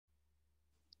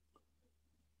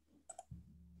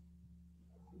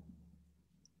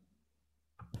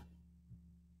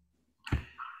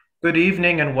Good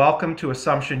evening and welcome to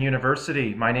Assumption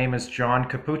University. My name is John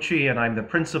Capucci and I'm the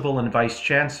Principal and Vice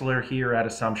Chancellor here at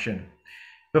Assumption.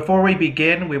 Before we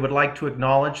begin, we would like to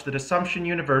acknowledge that Assumption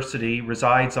University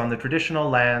resides on the traditional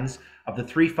lands of the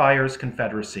Three Fires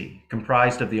Confederacy,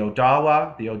 comprised of the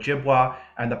Odawa, the Ojibwa,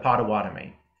 and the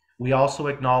Potawatomi. We also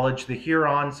acknowledge the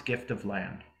Hurons' gift of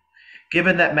land.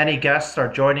 Given that many guests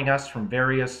are joining us from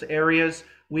various areas,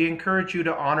 we encourage you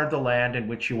to honor the land in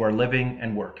which you are living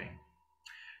and working.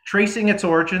 Tracing its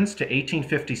origins to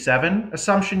 1857,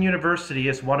 Assumption University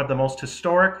is one of the most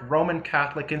historic Roman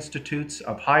Catholic institutes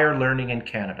of higher learning in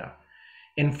Canada.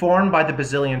 Informed by the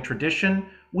Basilian tradition,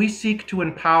 we seek to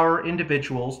empower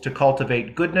individuals to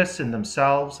cultivate goodness in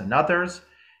themselves and others,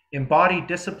 embody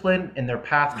discipline in their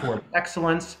path toward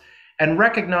excellence, and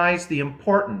recognize the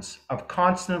importance of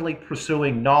constantly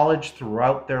pursuing knowledge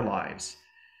throughout their lives.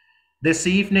 This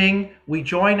evening, we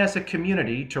join as a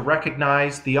community to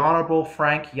recognize the Honourable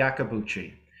Frank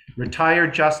Iacobucci,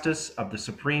 retired Justice of the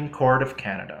Supreme Court of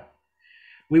Canada.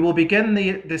 We will begin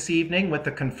this evening with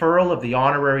the conferral of the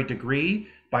honorary degree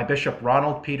by Bishop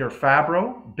Ronald Peter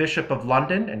Fabro, Bishop of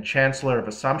London and Chancellor of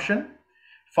Assumption.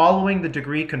 Following the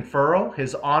degree conferral,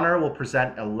 His Honour will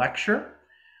present a lecture.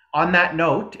 On that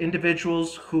note,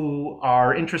 individuals who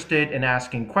are interested in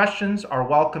asking questions are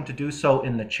welcome to do so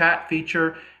in the chat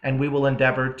feature, and we will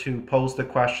endeavor to pose the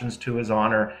questions to His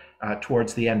Honor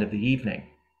towards the end of the evening.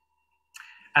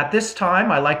 At this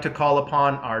time, I'd like to call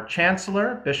upon our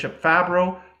Chancellor, Bishop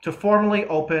Fabro, to formally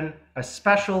open a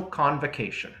special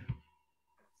convocation.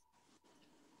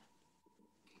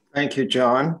 Thank you,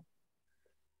 John.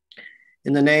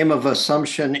 In the name of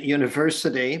Assumption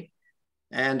University,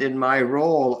 and in my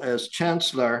role as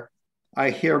Chancellor,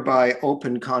 I hereby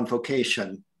open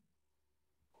convocation.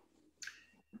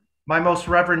 My most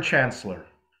Reverend Chancellor,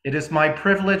 it is my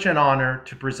privilege and honor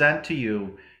to present to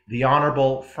you the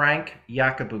Honourable Frank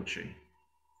Iacobucci.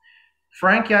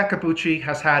 Frank Iacobucci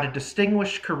has had a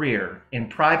distinguished career in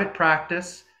private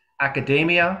practice,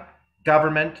 academia,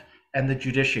 government, and the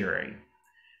judiciary.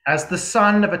 As the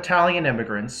son of Italian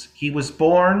immigrants, he was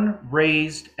born,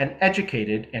 raised, and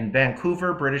educated in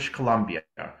Vancouver, British Columbia,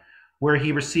 where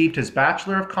he received his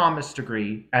Bachelor of Commerce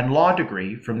degree and law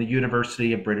degree from the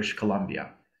University of British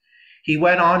Columbia. He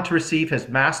went on to receive his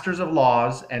Master's of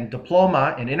Laws and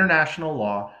Diploma in International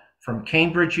Law from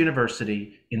Cambridge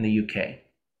University in the UK.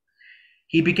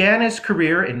 He began his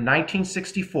career in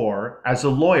 1964 as a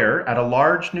lawyer at a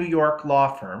large New York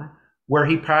law firm where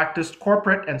he practiced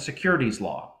corporate and securities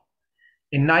law.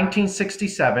 In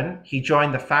 1967, he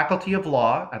joined the Faculty of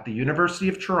Law at the University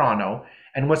of Toronto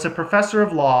and was a professor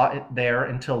of law there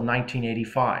until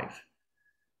 1985.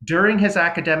 During his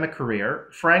academic career,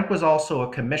 Frank was also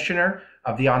a commissioner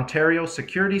of the Ontario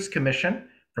Securities Commission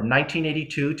from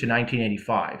 1982 to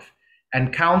 1985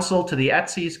 and counsel to the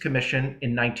ETSI's Commission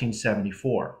in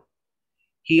 1974.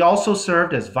 He also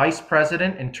served as Vice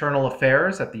President, Internal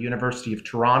Affairs at the University of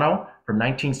Toronto from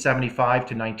 1975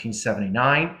 to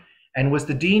 1979 and was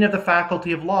the Dean of the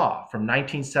Faculty of Law from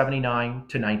 1979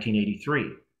 to 1983.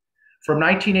 From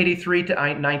 1983 to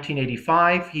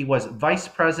 1985, he was Vice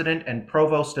President and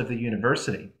Provost of the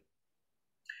university.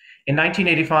 In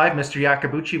 1985, Mr.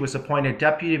 Iacobucci was appointed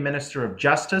Deputy Minister of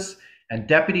Justice and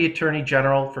Deputy Attorney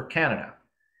General for Canada.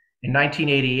 In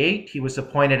 1988, he was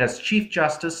appointed as Chief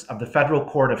Justice of the Federal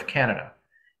Court of Canada.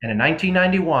 And in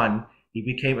 1991, he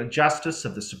became a Justice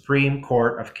of the Supreme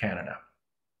Court of Canada.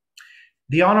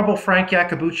 The Honourable Frank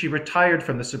Iacobucci retired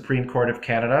from the Supreme Court of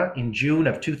Canada in June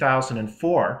of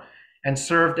 2004 and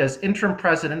served as Interim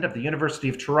President of the University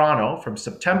of Toronto from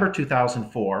September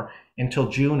 2004 until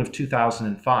June of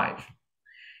 2005.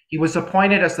 He was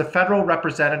appointed as the federal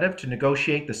representative to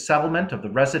negotiate the settlement of the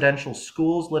residential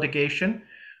schools litigation,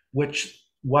 which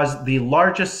was the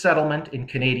largest settlement in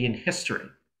Canadian history.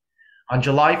 On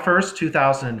July 1st,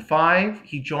 2005,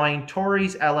 he joined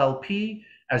Tories LLP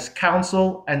as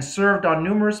counsel and served on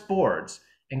numerous boards,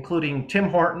 including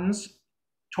Tim Hortons,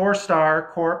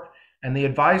 Torstar Corp, and the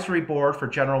Advisory Board for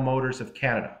General Motors of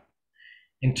Canada.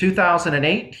 In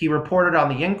 2008, he reported on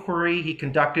the inquiry he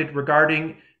conducted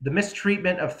regarding the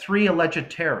mistreatment of 3 alleged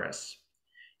terrorists.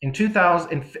 In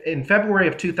February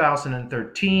of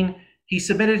 2013, he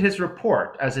submitted his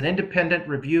report as an independent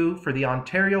review for the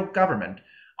Ontario government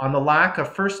on the lack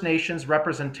of First Nations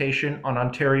representation on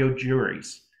Ontario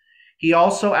juries. He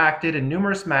also acted in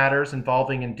numerous matters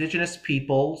involving Indigenous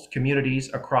peoples,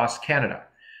 communities across Canada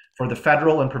for the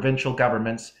federal and provincial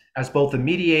governments as both a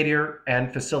mediator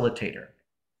and facilitator.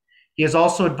 He has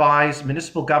also advised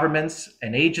municipal governments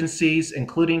and agencies,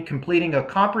 including completing a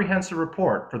comprehensive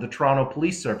report for the Toronto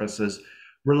Police Services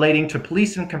relating to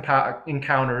police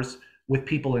encounters with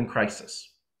people in crisis.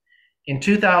 In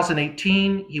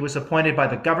 2018, he was appointed by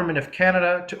the Government of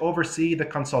Canada to oversee the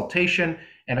consultation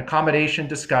and accommodation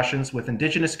discussions with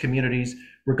Indigenous communities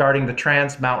regarding the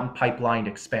Trans Mountain Pipeline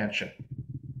expansion.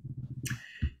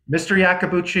 Mr.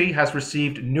 Iacobucci has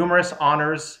received numerous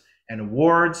honors and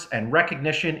awards and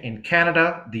recognition in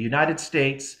Canada, the United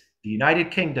States, the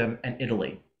United Kingdom, and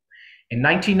Italy. In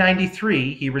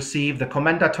 1993, he received the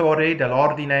Commendatore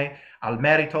dell'Ordine al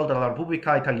Merito della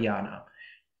Repubblica Italiana,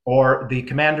 or the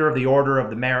Commander of the Order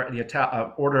of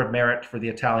Merit for the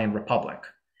Italian Republic.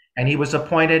 And he was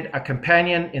appointed a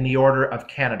Companion in the Order of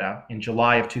Canada in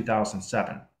July of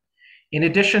 2007. In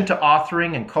addition to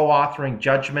authoring and co-authoring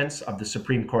judgments of the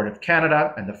Supreme Court of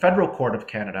Canada and the Federal Court of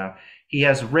Canada, he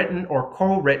has written or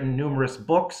co-written numerous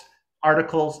books,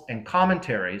 articles, and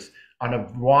commentaries on a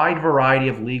wide variety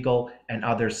of legal and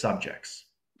other subjects.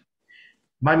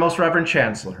 My Most Reverend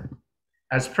Chancellor,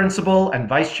 as Principal and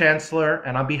Vice Chancellor,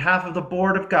 and on behalf of the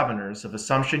Board of Governors of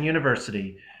Assumption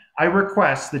University, I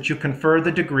request that you confer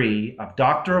the degree of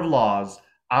Doctor of Laws,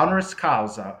 honoris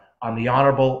causa, on the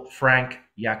Honorable Frank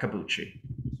Iacobucci.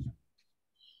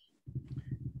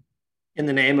 In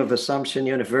the name of Assumption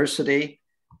University,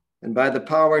 and by the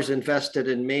powers invested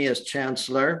in me as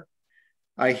Chancellor,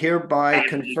 I hereby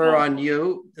confer on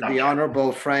you, the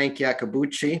Honorable Frank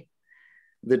Iacobucci,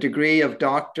 the degree of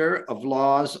Doctor of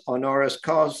Laws honoris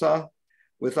causa,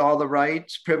 with all the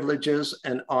rights, privileges,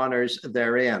 and honors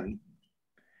therein.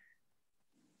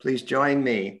 Please join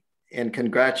me in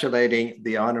congratulating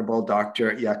the Honorable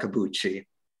Dr. Iacobucci.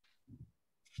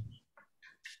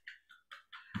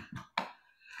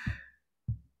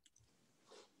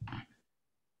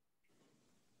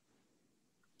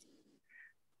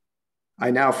 I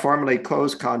now formally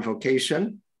close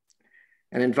convocation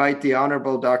and invite the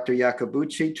Honorable Dr.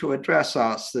 Iacobucci to address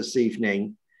us this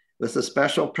evening with a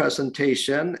special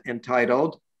presentation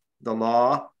entitled, The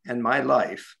Law and My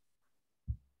Life.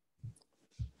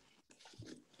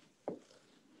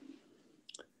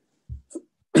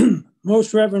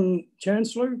 Most Reverend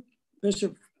Chancellor,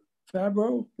 Bishop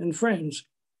Fabro, and friends,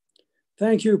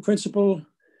 thank you, Principal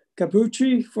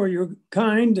Iacobucci, for your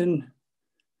kind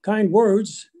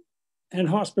words and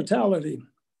hospitality.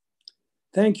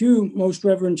 Thank you, Most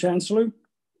Reverend Chancellor,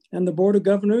 and the Board of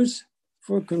Governors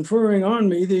for conferring on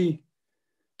me the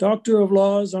Doctor of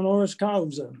Laws honoris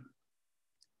causa.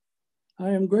 I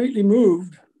am greatly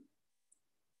moved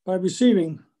by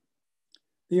receiving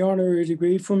the honorary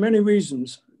degree for many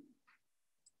reasons.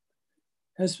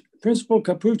 As Principal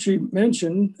Iacobucci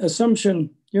mentioned,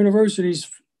 Assumption University's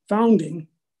founding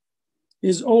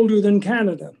is older than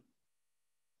Canada.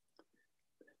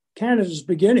 Canada's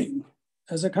beginning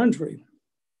as a country.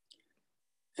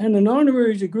 And an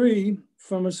honorary degree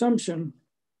from Assumption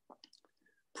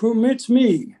permits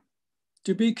me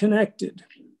to be connected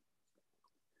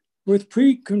with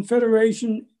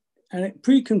pre-Confederation and a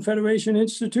pre-Confederation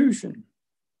institution.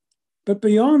 But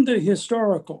beyond the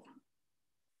historical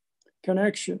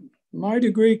connection, my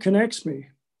degree connects me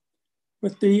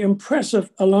with the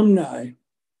impressive alumni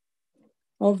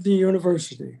of the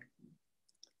university,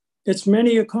 its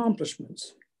many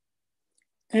accomplishments,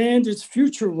 and its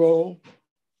future role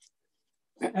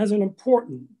as an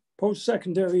important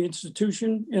post-secondary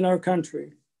institution in our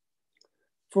country.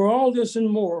 For all this and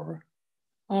more,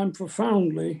 I'm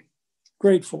profoundly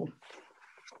grateful.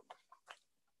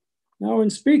 Now,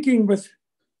 in speaking with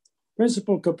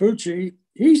Principal Iacobucci,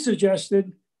 he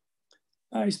suggested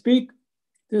I speak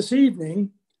this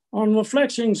evening on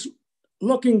reflections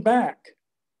looking back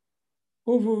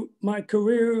over my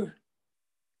career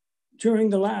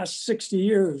during the last 60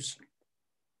 years.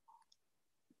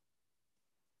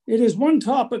 It is one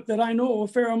topic that I know a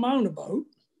fair amount about.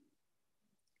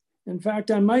 In fact,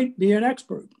 I might be an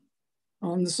expert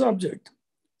on the subject,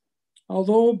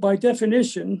 although by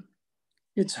definition,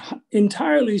 it's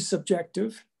entirely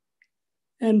subjective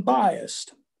and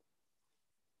biased.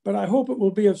 But I hope it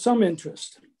will be of some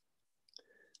interest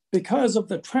because of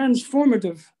the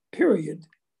transformative period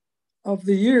of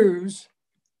the years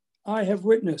I have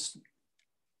witnessed.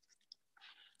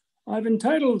 I've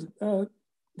entitled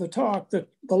the talk that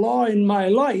The Law in My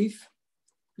Life,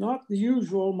 not the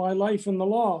usual My Life in the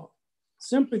Law,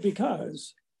 simply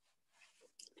because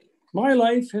my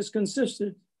life has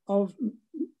consisted of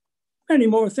many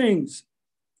more things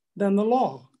than the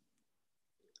law.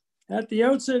 At the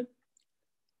outset,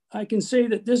 I can say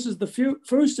that this is the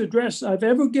first address I've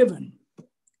ever given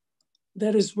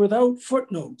that is without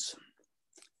footnotes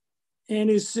and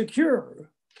is secure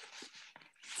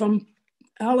from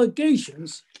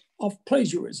allegations of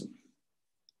plagiarism.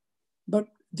 But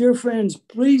dear friends,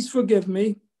 please forgive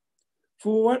me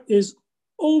for what is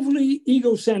overly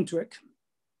egocentric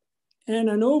and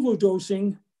an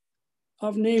overdosing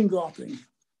of name dropping.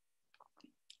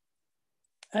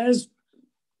 As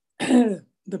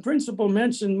the principal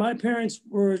mentioned, my parents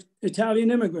were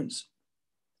Italian immigrants.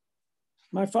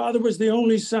 My father was the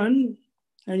only son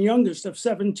and youngest of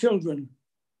 7 children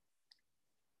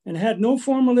and had no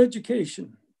formal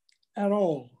education at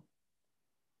all.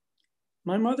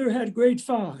 My mother had grade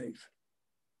 5,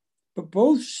 but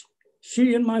both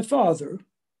she and my father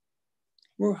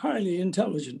were highly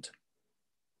intelligent.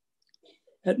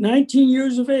 At 19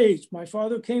 years of age, my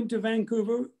father came to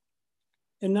Vancouver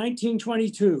in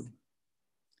 1922,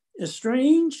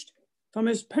 estranged from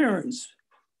his parents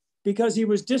because he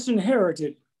was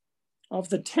disinherited of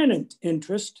the tenant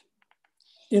interest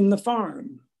in the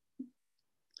farm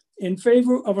in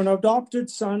favor of an adopted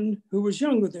son who was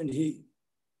younger than he.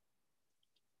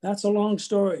 That's a long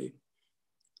story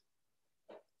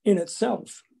in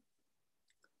itself.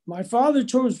 My father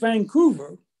chose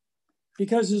Vancouver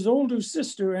because his older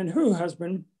sister and her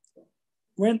husband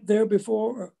went there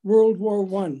before World War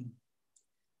I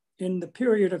in the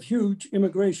period of huge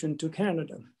immigration to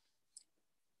Canada.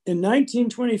 In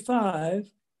 1925,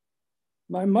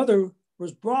 my mother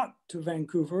was brought to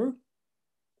Vancouver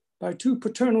by 2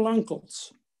 paternal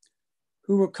uncles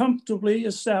who were comfortably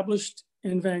established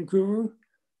in Vancouver,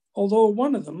 although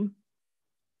one of them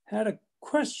had a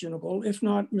questionable, if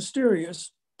not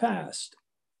mysterious, past.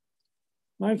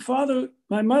 My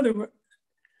mother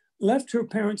left her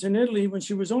parents in Italy when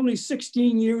she was only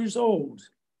 16 years old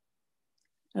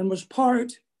and was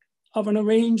part of an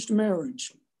arranged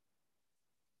marriage.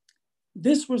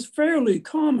 This was fairly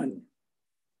common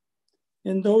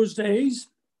in those days,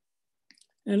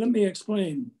 and let me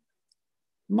explain.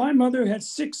 My mother had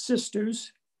 6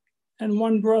 sisters and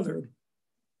 1 brother.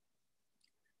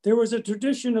 There was a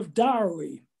tradition of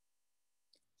dowry,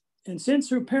 and since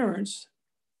her parents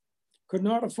could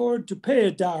not afford to pay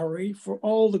a dowry for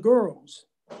all the girls,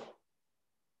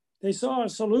 they saw a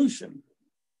solution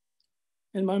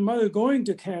in my mother going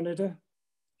to Canada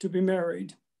to be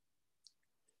married.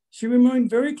 She remained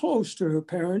very close to her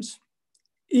parents,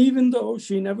 even though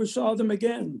she never saw them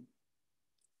again.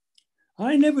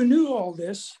 I never knew all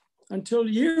this until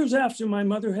years after my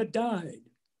mother had died.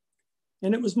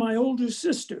 And it was my older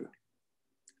sister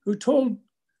who told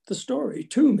the story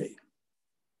to me.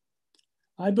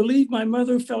 I believe my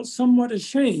mother felt somewhat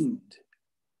ashamed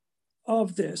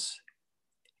of this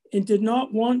and did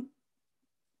not want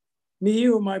me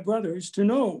or my brothers to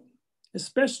know,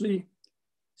 especially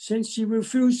since she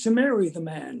refused to marry the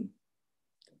man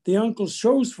the uncles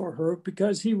chose for her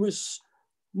because he was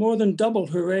more than double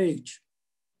her age.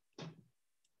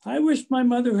 I wish my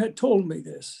mother had told me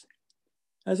this,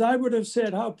 as I would have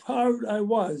said how proud I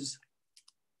was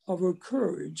of her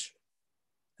courage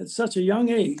at such a young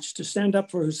age to stand up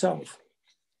for herself.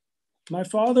 My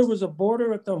father was a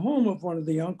boarder at the home of one of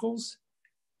the uncles,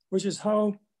 which is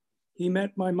how he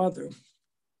met my mother.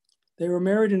 They were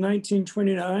married in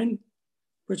 1929,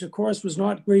 which of course was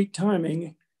not great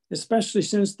timing, especially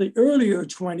since the earlier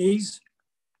 20s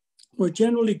were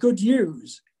generally good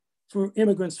years for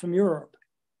immigrants from Europe.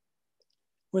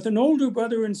 With an older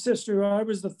brother and sister, I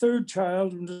was the 3rd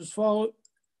child and was followed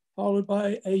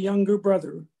by a younger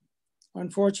brother.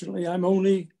 Unfortunately, I'm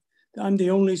the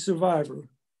only survivor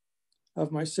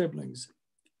of my siblings.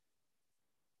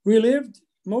 We lived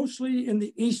mostly in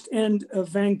the East End of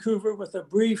Vancouver with a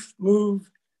brief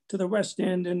move to the West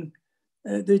End in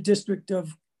the district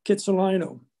of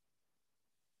Kitsilano.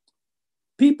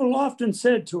 People often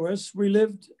said to us we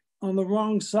lived on the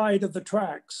wrong side of the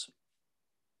tracks,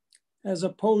 as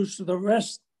opposed to the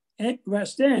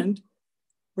West End,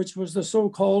 which was the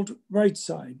so-called right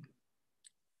side.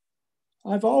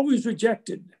 I've always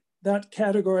rejected that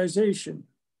categorization,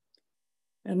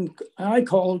 and I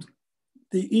called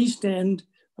the East End,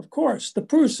 of course, the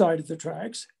poor side of the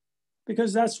tracks,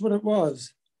 because that's what it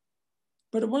was.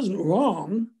 But it wasn't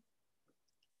wrong.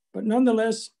 But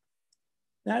nonetheless,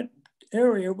 that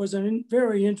area was a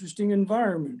very interesting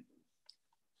environment.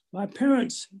 My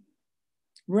parents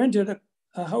rented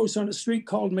a house on a street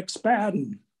called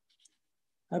McSpadden,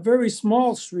 a very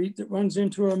small street that runs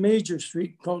into a major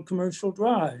street called Commercial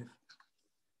Drive.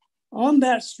 On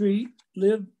that street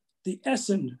lived the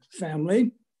Essen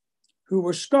family, who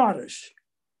were Scottish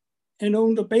and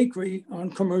owned a bakery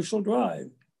on Commercial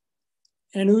Drive,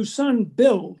 and whose son,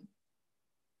 Bill,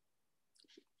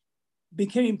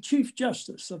 became Chief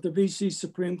Justice of the BC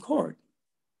Supreme Court.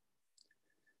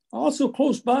 Also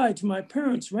close by to my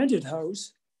parents' rented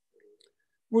house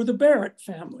were the Barrett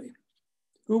family,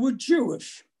 who were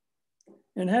Jewish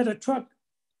and had a truck,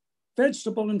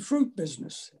 vegetable and fruit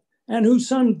business and whose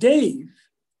son Dave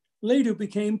later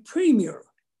became Premier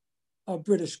of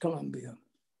British Columbia.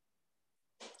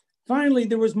 Finally,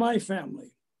 there was my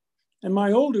family and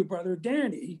my older brother,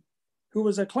 Danny, who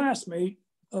was a classmate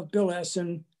of Bill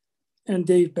Essen and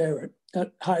Dave Barrett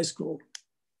at high school.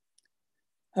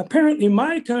 Apparently,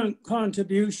 my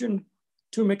contribution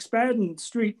to McSpadden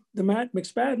Street, the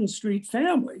McSpadden Street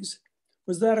families,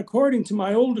 was that according to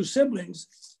my older siblings,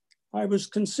 I was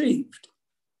conceived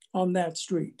on that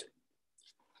street.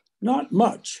 Not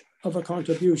much of a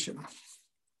contribution.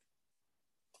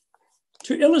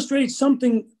 To illustrate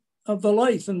something of the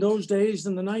life in those days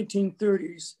in the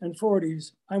 1930s and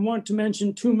 40s, I want to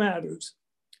mention two matters,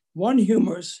 one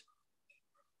humorous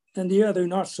and the other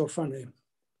not so funny.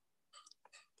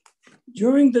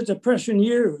 During the Depression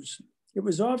years, it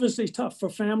was obviously tough for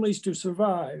families to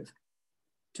survive.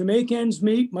 To make ends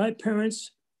meet, my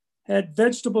parents had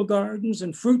vegetable gardens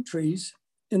and fruit trees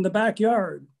in the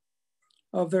backyard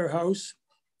of their house,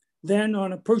 then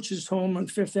on a purchased home on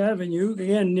Fifth Avenue,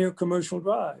 again near Commercial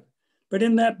Drive. But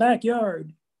in that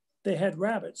backyard, they had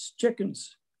rabbits,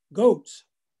 chickens, goats,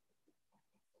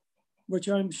 which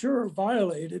I'm sure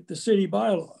violated the city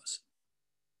bylaws.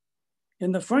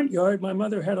 In the front yard, my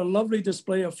mother had a lovely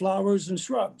display of flowers and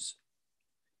shrubs,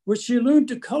 which she learned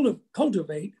to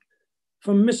cultivate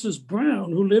from Mrs.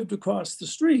 Brown, who lived across the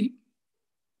street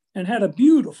and had a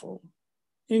beautiful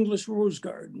English rose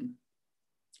garden.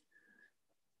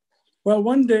 Well,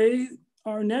 one day,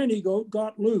 our nanny goat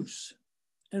got loose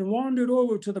and wandered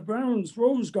over to the Browns'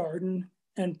 rose garden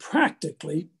and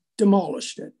practically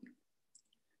demolished it.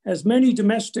 As many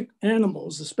domestic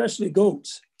animals, especially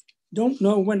goats, don't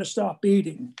know when to stop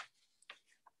eating.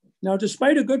 Now,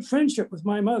 despite a good friendship with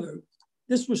my mother,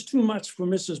 this was too much for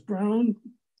Mrs. Brown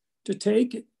to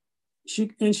take,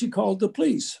 and she called the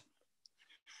police.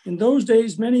 In those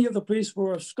days, many of the police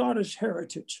were of Scottish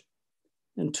heritage,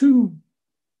 and two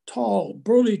tall,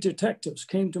 burly detectives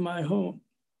came to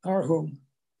our home.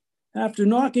 After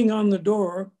knocking on the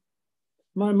door,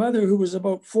 my mother, who was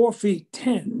about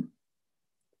 4'10"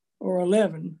 or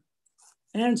 11,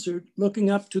 answered, looking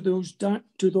up to those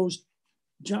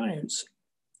giants.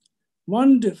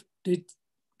 One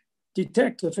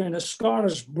detective and a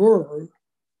Scottish burr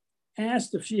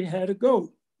asked if she had a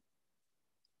goat.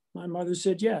 My mother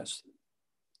said yes.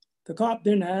 The cop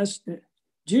then asked,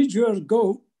 did your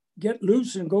goat get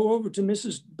loose and go over to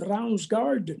Mrs. Brown's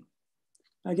garden?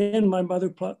 Again, my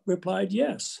mother replied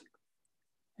yes.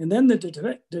 And then the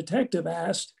detective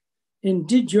asked, and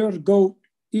did your goat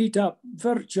eat up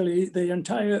virtually the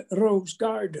entire rose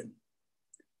garden?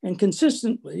 And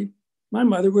consistently, my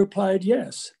mother replied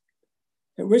yes.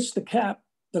 At which the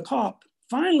cop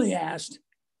finally asked,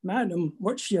 Madam,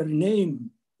 what's your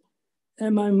name?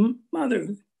 And my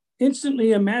mother,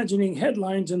 instantly imagining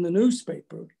headlines in the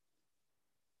newspaper,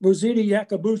 Rosita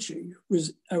Iacobucci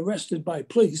was arrested by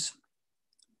police,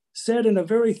 said in a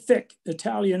very thick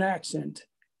Italian accent,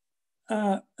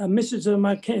 Mrs.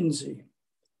 Mackenzie.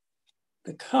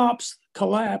 The cops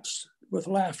collapsed with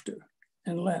laughter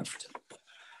and left.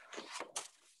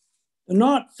 The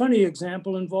not funny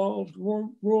example involved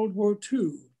World War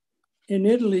II, in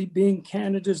Italy being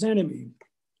Canada's enemy.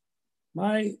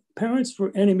 My parents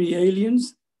were enemy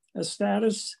aliens, a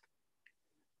status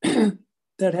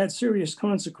that had serious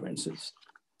consequences.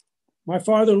 My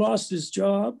father lost his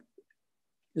job,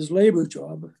 his labor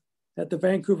job, at the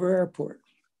Vancouver airport,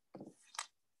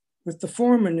 with the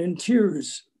foreman in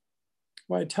tears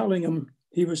while telling him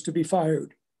he was to be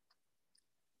fired.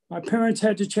 My parents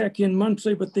had to check in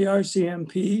monthly with the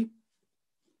RCMP.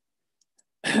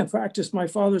 Practice my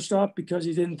father stopped because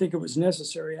he didn't think it was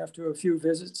necessary after a few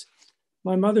visits.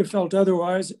 My mother felt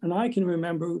otherwise, and I can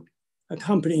remember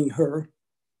accompanying her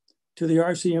to the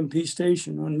RCMP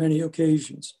station on many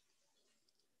occasions.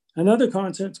 Another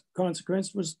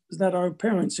consequence was that our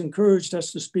parents encouraged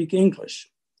us to speak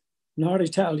English, not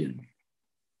Italian,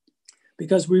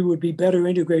 because we would be better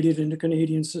integrated into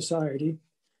Canadian society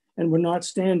and would not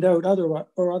stand out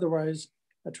or otherwise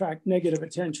attract negative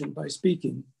attention by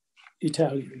speaking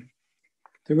Italian.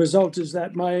 The result is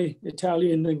that my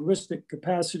Italian linguistic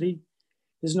capacity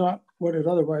is not what it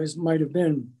otherwise might have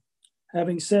been.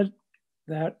 Having said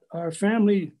that, our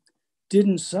family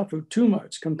didn't suffer too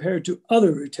much compared to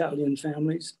other Italian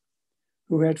families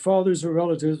who had fathers or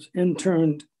relatives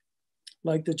interned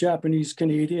like the Japanese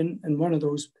Canadian, and one of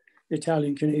those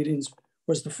Italian Canadians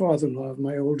was the father-in-law of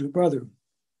my older brother.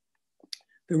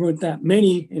 There weren't that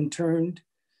many interned,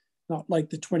 not like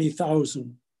the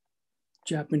 20,000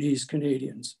 Japanese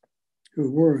Canadians who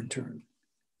were interned.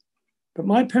 But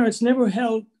my parents never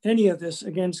held any of this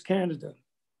against Canada,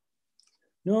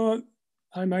 nor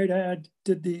I might add,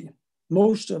 did the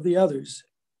most of the others,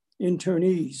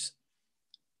 internees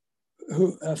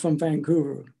from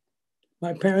Vancouver.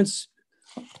 My parents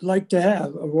liked to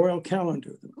have a royal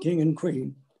calendar, the king and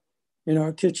queen, in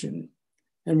our kitchen,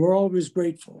 and we're always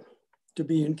grateful to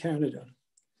be in Canada.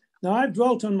 Now, I've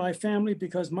dwelt on my family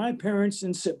because my parents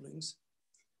and siblings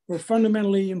were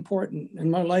fundamentally important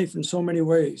in my life in so many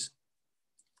ways.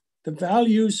 The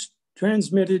values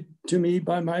transmitted to me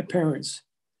by my parents,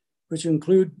 which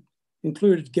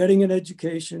included getting an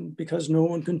education because no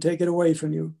one can take it away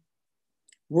from you,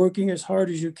 working as hard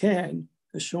as you can,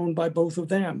 as shown by both of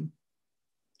them,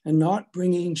 and not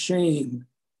bringing shame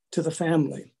to the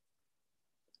family.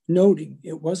 Noting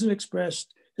it wasn't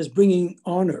expressed as bringing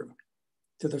honor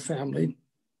to the family,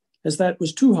 as that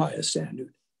was too high a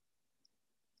standard.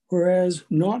 Whereas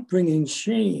not bringing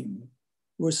shame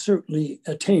was certainly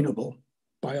attainable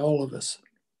by all of us.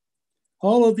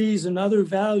 All of these and other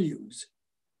values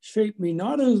shaped me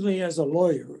not only as a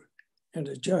lawyer and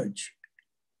a judge,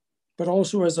 but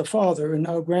also as a father and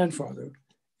now grandfather,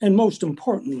 and most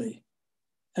importantly,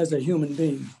 as a human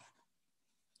being.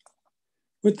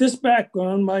 With this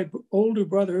background, my older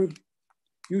brother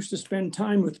used to spend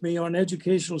time with me on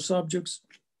educational subjects,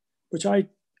 which I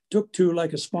took to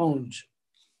like a sponge.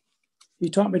 He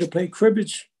taught me to play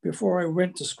cribbage before I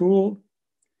went to school,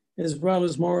 as well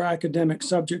as more academic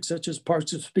subjects such as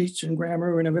parts of speech and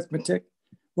grammar and arithmetic,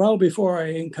 well before I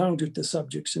encountered the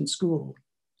subjects in school.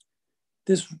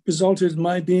 This resulted in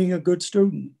my being a good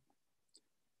student.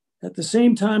 At the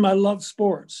same time, I loved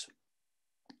sports.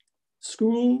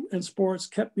 School and sports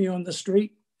kept me on the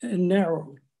straight and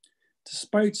narrow,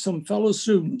 despite some fellow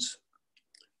students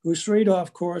who strayed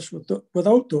off course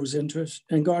without those interests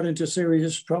and got into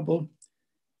serious trouble,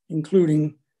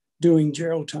 including doing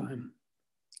jail time.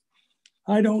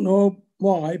 I don't know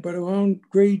why, but around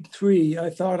grade 3,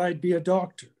 I thought I'd be a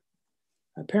doctor.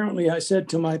 Apparently, I said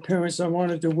to my parents I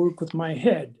wanted to work with my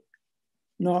head,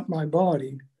 not my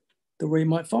body, the way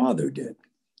my father did.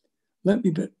 Let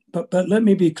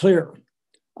me be clear.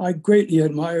 I greatly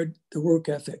admired the work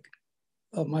ethic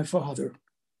of my father.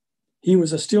 He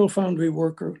was a steel foundry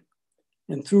worker,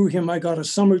 and through him, I got a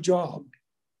summer job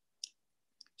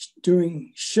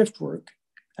doing shift work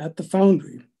at the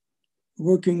foundry,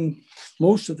 working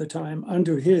most of the time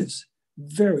under his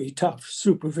very tough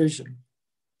supervision.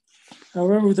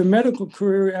 However, the medical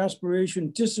career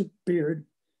aspiration disappeared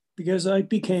because I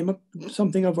became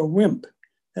something of a wimp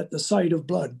at the sight of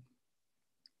blood.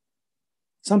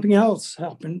 Something else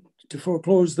happened to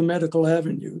foreclose the medical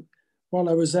avenue while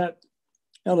I was at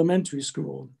elementary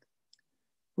school,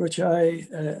 which I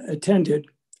attended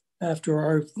after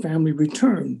our family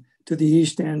returned to the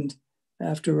East End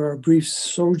after our brief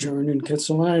sojourn in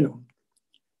Kitsilano.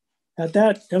 At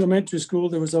that elementary school,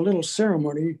 there was a little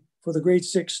ceremony for the grade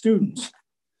 6 students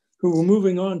who were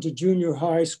moving on to junior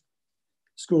high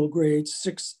school grades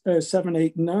 7,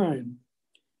 8, and 9.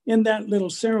 In that little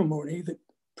ceremony, the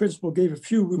principal gave a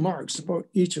few remarks about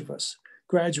each of us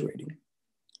graduating.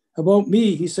 About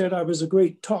me, he said I was a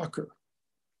great talker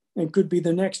and could be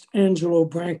the next Angelo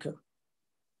Branca.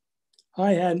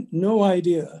 I had no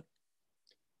idea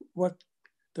what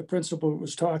the principal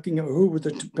was talking about, who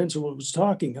the principal was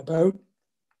talking about.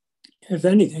 If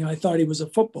anything, I thought he was a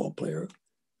football player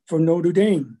for Notre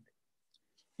Dame.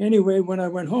 Anyway, when I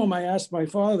went home, I asked my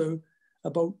father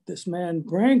about this man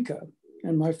Branca,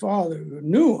 and my father, who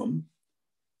knew him,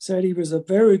 said he was a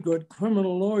very good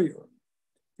criminal lawyer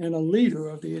and a leader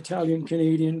of the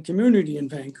Italian-Canadian community in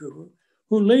Vancouver,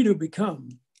 who later became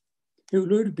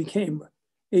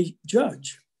a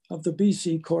judge of the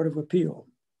BC Court of Appeal.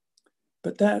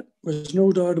 But that was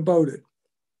no doubt about it.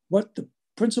 What the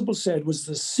principal said was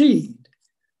the seed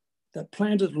that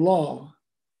planted law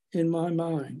in my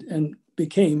mind and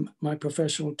became my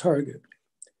professional target.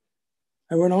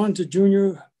 I went on to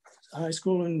junior high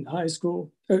school and high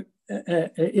school in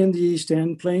the East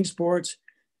End, playing sports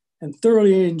and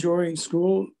thoroughly enjoying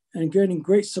school and getting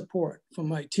great support from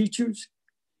my teachers,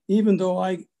 even though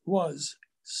I was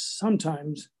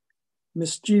sometimes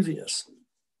mischievous.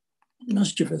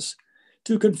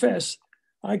 To confess,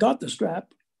 I got the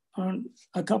strap on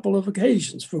a couple of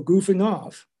occasions for goofing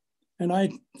off, and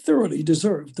I thoroughly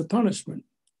deserved the punishment.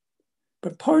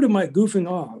 But part of my goofing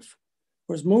off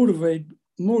was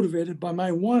motivated by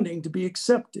my wanting to be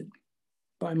accepted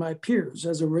by my peers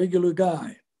as a regular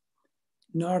guy,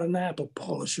 not an apple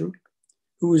polisher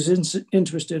who was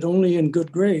interested only in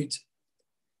good grades.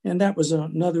 And that was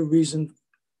another reason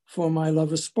for my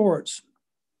love of sports,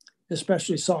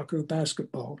 especially soccer,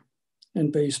 basketball,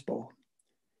 and baseball.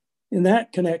 In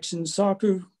that connection,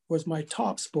 soccer was my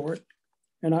top sport,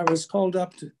 and I was called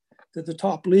up to that the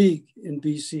top league in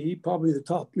BC, probably the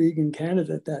top league in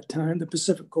Canada at that time, the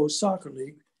Pacific Coast Soccer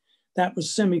League, that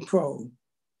was semi-pro.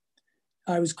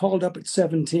 I was called up at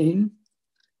 17,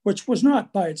 which was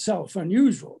not by itself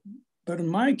unusual, but in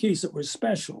my case, it was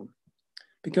special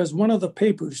because one of the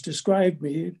papers described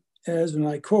me as, and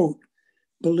I quote,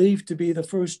 believed to be the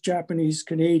first Japanese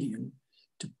Canadian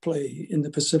to play in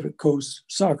the Pacific Coast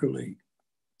Soccer League.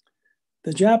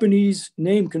 The Japanese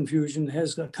name confusion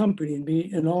has accompanied me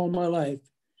in all my life.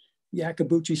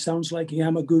 Iacobucci sounds like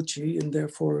Yamaguchi and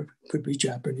therefore could be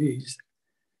Japanese.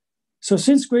 So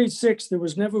since grade 6, there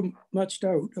was never much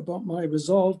doubt about my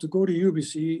resolve to go to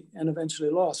UBC and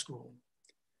eventually law school.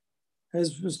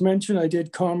 As was mentioned, I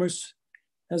did commerce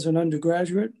as an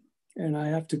undergraduate, and I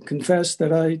have to confess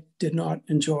that I did not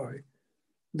enjoy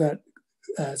that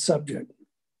subject.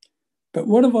 But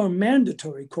one of our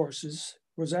mandatory courses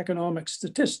was economic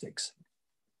statistics,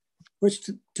 which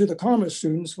to the commerce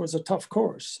students was a tough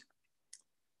course.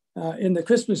 In the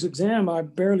Christmas exam, I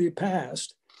barely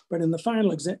passed, but in the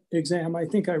final exam, I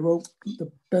think I wrote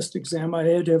the best exam I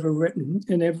had ever written,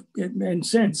 and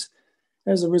since.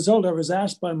 As a result, I was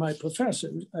asked by my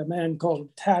professor, a man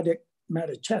called Tadek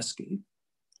Matichevsky,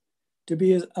 to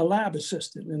be a lab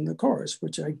assistant in the course,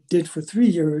 which I did for 3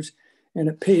 years, and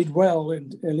it paid well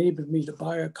and enabled me to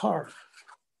buy a car.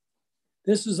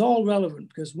 This is all relevant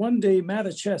because one day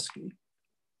Matichevsky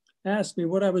asked me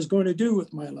what I was going to do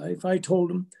with my life. I told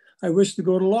him I wished to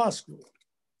go to law school.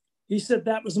 He said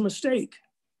that was a mistake.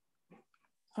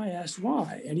 I asked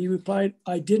why, and he replied,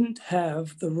 I didn't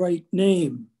have the right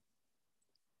name.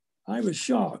 I was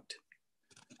shocked.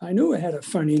 I knew I had a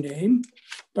funny name,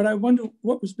 but I wondered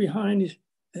what was behind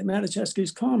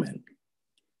Matichevsky's comment.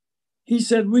 He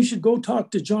said, we should go talk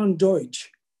to John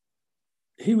Deutsch.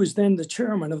 He was then the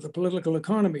chairman of the political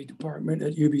economy department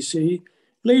at UBC,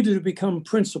 later to become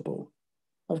principal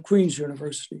of Queen's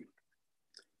University.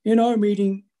 In our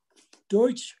meeting,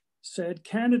 Deutsch said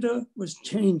Canada was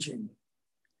changing,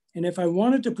 and if I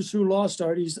wanted to pursue law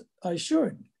studies, I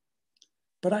should.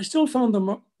 But I still found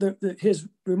his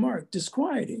remark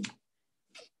disquieting.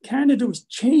 Canada was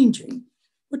changing.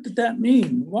 What did that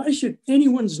mean? Why should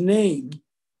anyone's name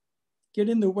get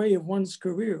in the way of one's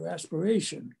career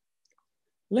aspiration?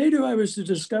 Later, I was to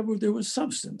discover there was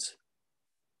substance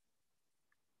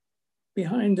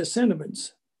behind the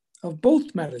sentiments of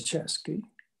both Matichevsky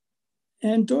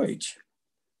and Deutsch.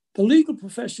 The legal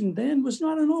profession then was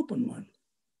not an open one,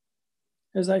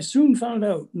 as I soon found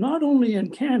out, not only in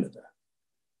Canada,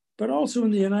 but also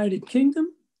in the United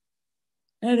Kingdom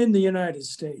and in the United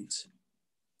States.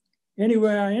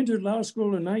 Anyway, I entered law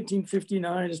school in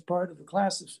 1959 as part of the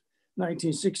class of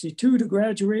 1962 to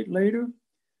graduate later.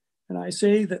 And I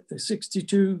say that the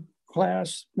 62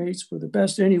 classmates were the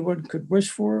best anyone could wish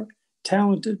for,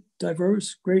 talented,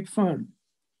 diverse, great fun.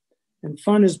 And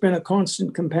fun has been a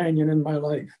constant companion in my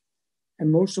life.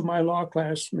 And most of my law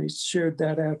classmates shared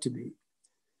that attribute.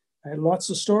 I had lots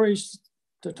of stories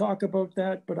to talk about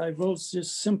that, but I will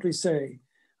just simply say,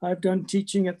 I've done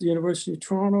teaching at the University of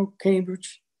Toronto,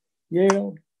 Cambridge,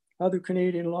 Yale, other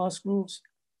Canadian law schools.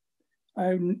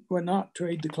 I would not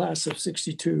trade the class of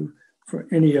 62 for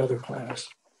any other class.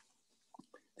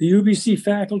 The UBC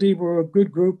faculty were a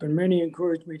good group, and many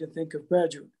encouraged me to think of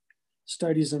graduate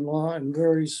studies in law and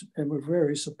were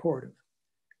very supportive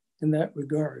in that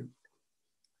regard.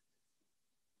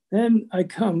 Then I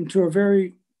come to a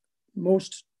very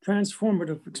most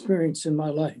transformative experience in my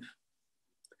life.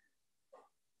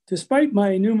 Despite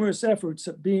my numerous efforts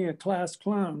at being a class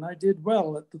clown, I did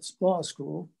well at the law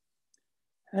school.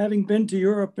 Having been to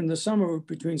Europe in the summer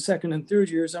between second and third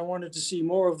years, I wanted to see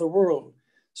more of the world.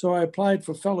 So I applied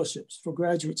for fellowships for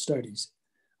graduate studies.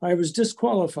 I was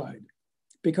disqualified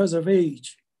because of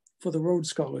age for the Rhodes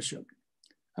Scholarship.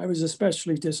 I was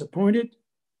especially disappointed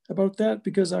about that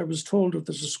because I was told of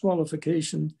the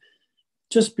disqualification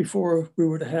just before we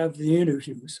were to have the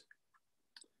interviews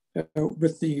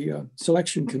with the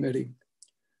selection committee.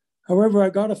 However, I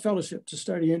got a fellowship to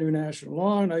study international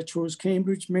law, and I chose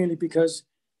Cambridge mainly because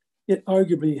it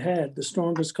arguably had the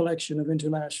strongest collection of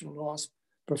international law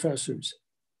professors.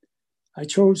 I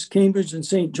chose Cambridge and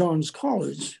St. John's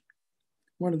College,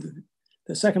 one of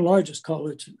the second largest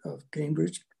college of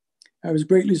Cambridge. I was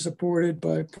greatly supported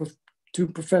by two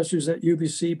professors at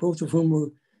UBC, both of whom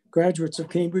were graduates of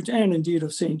Cambridge and indeed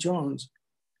of St. John's.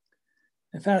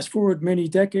 And fast forward many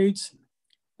decades,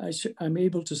 I'm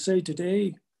able to say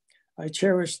today, I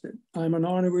cherish that I'm an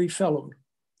honorary fellow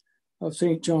of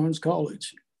St. John's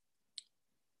College,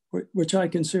 which I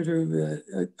consider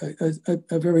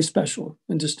a very special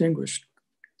and distinguished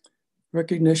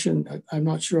recognition. I'm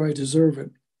not sure I deserve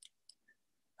it.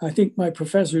 I think my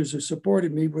professors who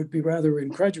supported me would be rather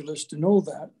incredulous to know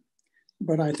that,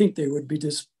 but I think they would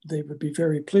be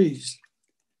very pleased.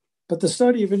 But the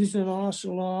study of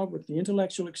international law with the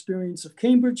intellectual experience of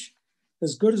Cambridge,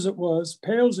 as good as it was,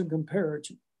 pales in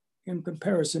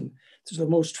comparison to the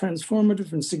most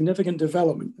transformative and significant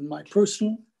development in my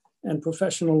personal and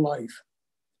professional life,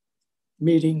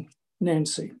 meeting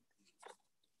Nancy.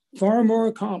 Far more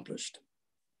accomplished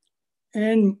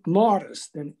and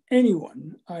modest than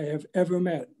anyone I have ever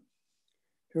met.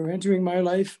 Her entering my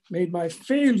life made my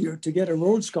failure to get a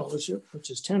Rhodes Scholarship, which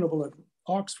is tenable at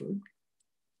Oxford,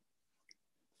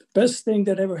 the best thing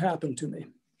that ever happened to me.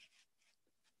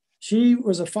 She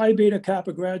was a Phi Beta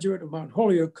Kappa graduate of Mount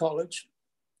Holyoke College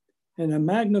and a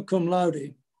magna cum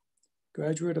laude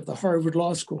graduate of the Harvard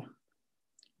Law School,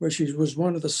 where she was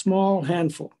one of the small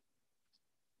handful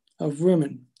of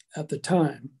women at the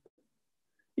time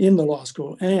in the law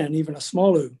school, and even a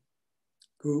smaller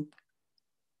group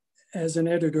as an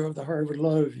editor of the Harvard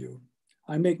Law Review.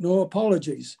 I make no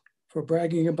apologies for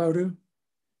bragging about her.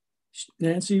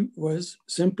 Nancy was,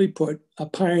 simply put, a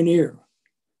pioneer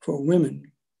for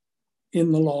women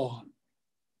in the law.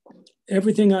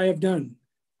 Everything I have done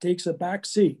takes a back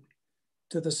seat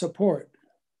to the support,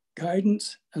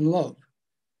 guidance, and love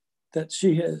that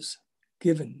she has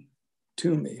given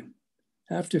to me.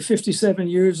 After 57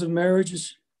 years of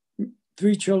marriages,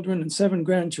 3 children and 7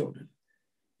 grandchildren,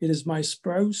 it is my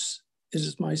spouse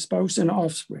and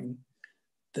offspring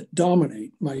that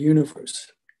dominate my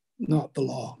universe, not the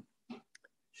law.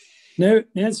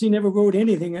 Nancy never wrote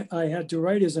anything I had to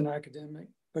write as an academic,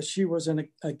 but she was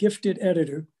a gifted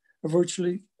editor of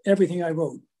virtually everything I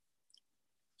wrote.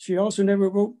 She also never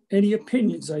wrote any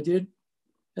opinions I did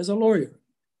as a lawyer,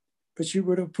 but she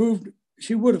would have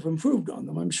improved on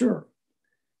them, I'm sure.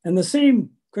 And the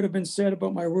same could have been said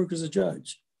about my work as a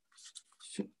judge.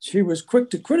 She was quick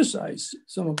to criticize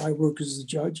some of my work as a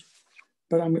judge,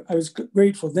 but I was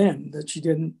grateful then that she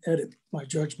didn't edit my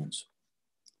judgments.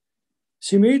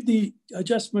 She made the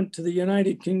adjustment to the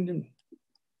United Kingdom,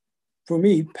 for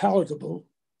me, palatable,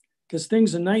 because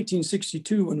things in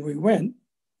 1962 when we went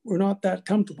were not that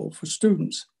comfortable for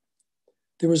students.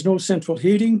 There was no central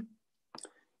heating.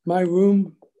 My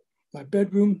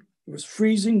bedroom, was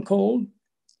freezing cold,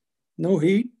 no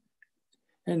heat.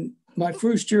 And my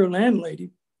first year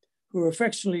landlady, who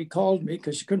affectionately called me,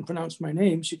 because she couldn't pronounce my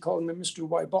name, she called me Mr.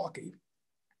 Wybocki,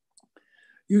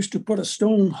 used to put a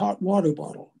stone hot water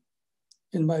bottle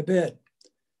in my bed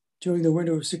during the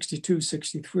winter of 62,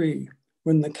 63,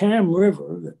 when the Cam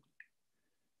River that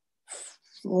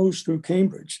flows through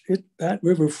Cambridge, that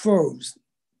river froze,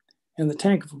 and the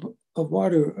tank of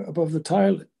water above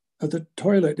the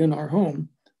toilet in our home,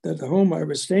 the home I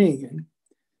was staying in,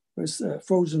 was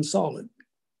frozen solid.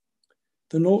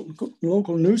 The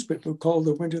local newspaper called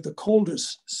the winter the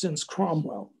coldest since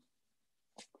Cromwell.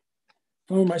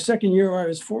 For my second year, I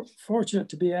was fortunate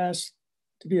to be asked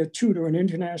to be a tutor in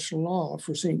international law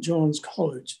for St. John's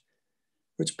College,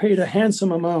 which paid a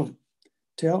handsome amount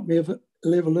to help me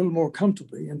live a little more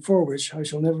comfortably, and for which I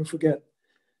shall never forget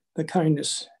the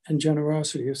kindness and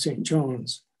generosity of St.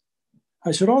 John's.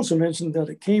 I should also mention that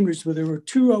at Cambridge, where there were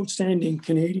 2 outstanding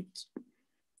Canadians,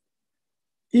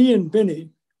 Ian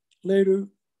Binney, later,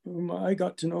 whom I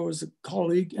got to know as a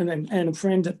colleague and a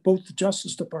friend at both the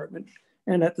Justice Department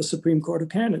and at the Supreme Court of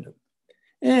Canada,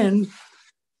 and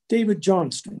David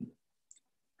Johnston,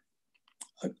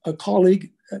 a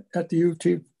colleague at the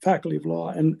UT Faculty of Law,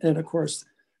 and of course,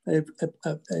 a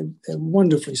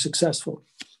wonderfully successful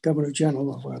Governor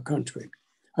General of our country.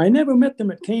 I never met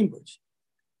them at Cambridge,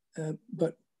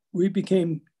 but we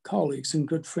became colleagues and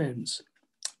good friends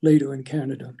later in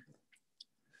Canada.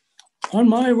 On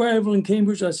my arrival in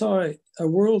Cambridge, I saw a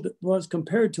world that was,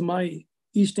 compared to my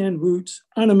East End roots,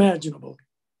 unimaginable.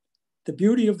 The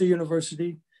beauty of the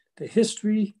university, the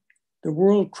history, the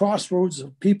world crossroads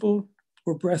of people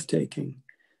were breathtaking,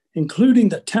 including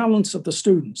the talents of the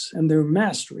students and their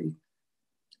mastery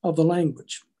of the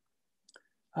language.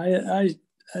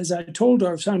 As I told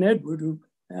our son Edward, who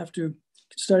after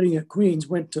studying at Queen's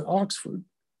went to Oxford,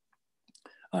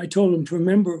 I told him to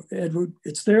remember, Edward,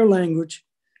 it's their language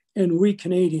and we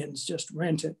Canadians just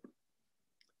rent it.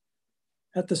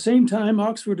 At the same time,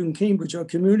 Oxford and Cambridge are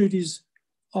communities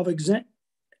of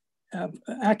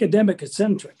academic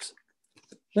eccentrics.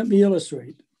 Let me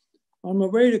illustrate. On my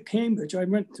way to Cambridge, I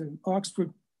went to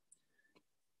Oxford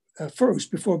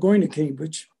first before going to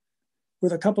Cambridge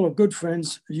with a couple of good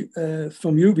friends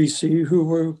from UBC who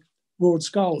were Rhodes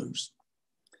Scholars.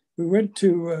 We went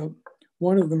to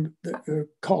one of them, the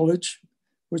college,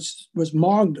 which was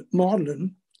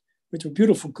Magdalen, which was a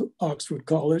beautiful Oxford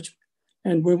college,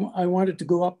 And when I wanted to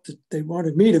go up, they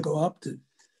wanted me to go up to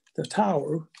the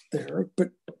tower there,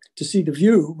 but to see the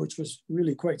view, which was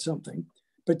really quite something.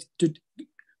 But to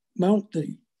mount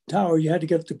the tower, you had to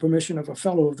get the permission of a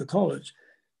fellow of the college.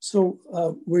 So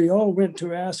we all went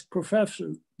to ask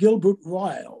Professor Gilbert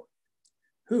Ryle,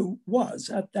 who was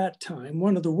at that time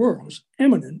one of the world's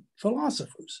eminent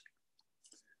philosophers.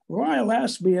 Ryle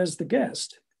asked me as the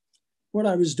guest what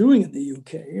I was doing in the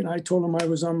UK, and I told him I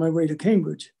was on my way to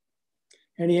Cambridge.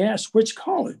 And he asked which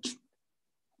college.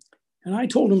 And I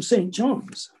told him St.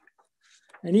 John's.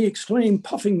 And he exclaimed,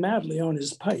 puffing madly on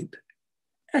his pipe,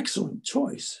 "Excellent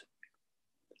choice."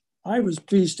 I was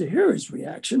pleased to hear his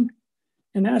reaction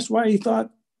and asked why he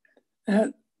thought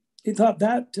that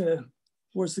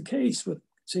was the case with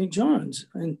St. John's.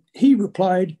 And he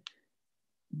replied,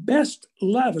 "Best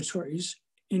lavatories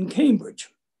in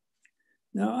Cambridge."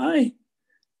 Now,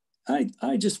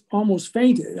 I just almost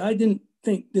fainted. I didn't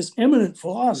think this eminent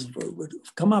philosopher would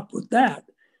have come up with that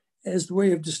as the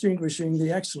way of distinguishing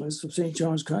the excellence of St.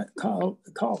 John's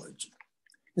College.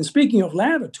 And speaking of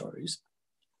lavatories,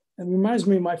 it reminds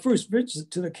me of my first visit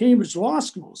to the Cambridge Law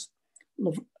School's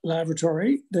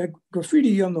lavatory. The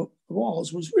graffiti on the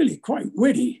walls was really quite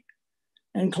witty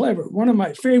and clever. One of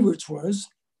my favorites was,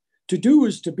 "To do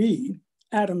is to be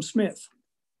Adam Smith.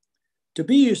 To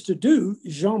be is to do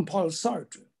Jean-Paul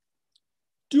Sartre.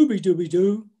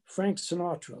 Dooby-dooby-doo, Frank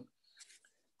Sinatra."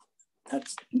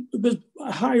 That's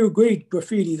a higher grade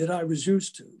graffiti that I was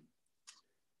used to.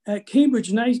 At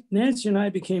Cambridge, Nancy and I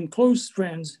became close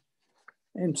friends,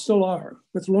 and still are,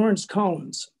 with Lawrence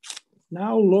Collins,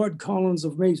 now Lord Collins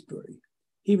of Maysbury.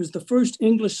 He was the first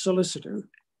English solicitor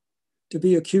to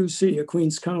be a QC, a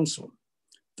Queen's Counsel,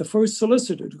 the first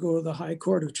solicitor to go to the High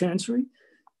Court of Chancery,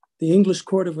 the English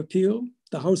Court of Appeal,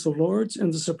 the House of Lords,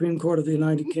 and the Supreme Court of the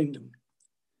United Kingdom.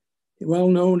 Well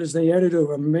known as the editor of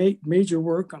a major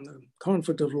work on the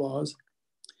conflict of laws,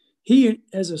 he,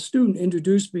 as a student,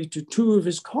 introduced me to two of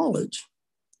his college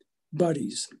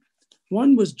buddies.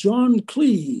 One was John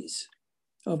Cleese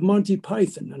of Monty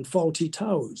Python and Fawlty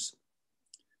Towers,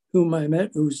 whom I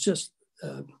met, who was just,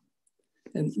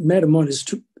 and met him on his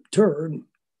tour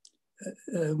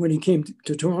when he came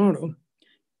to Toronto.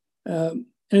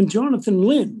 And Jonathan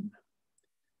Lynn.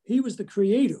 He was the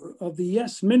creator of the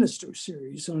Yes Minister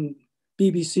series on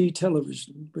BBC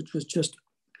television, which was just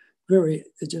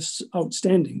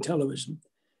outstanding television.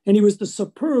 And he was the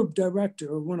superb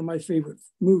director of one of my favorite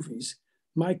movies,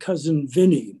 My Cousin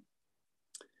Vinny.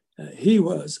 He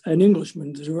was an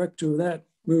Englishman, the director of that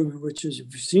movie, which is,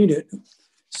 if you've seen it,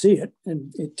 see it,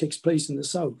 and it takes place in the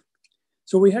South.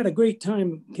 So we had a great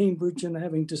time in Cambridge, and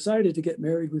having decided to get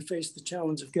married, we faced the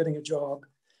challenge of getting a job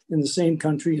in the same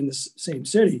country, in the same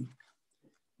city.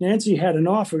 Nancy had an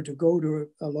offer to go to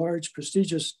a large,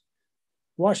 prestigious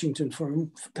Washington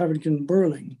firm, Covington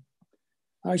Burling.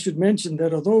 I should mention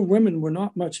that although women were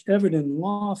not much evident in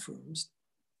law firms,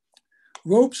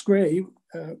 Ropes Gray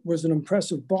was an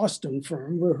impressive Boston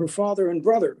firm where her father and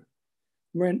brother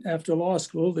went after law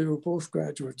school. They were both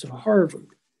graduates of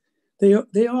Harvard.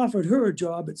 They offered her a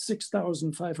job at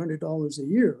 $6,500 a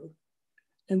year.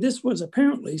 And this was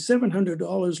apparently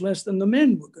 $700 less than the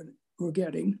men were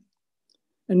getting.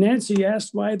 And Nancy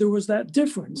asked why there was that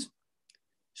difference.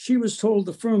 She was told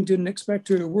the firm didn't expect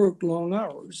her to work long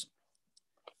hours.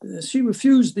 She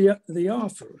refused the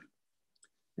offer.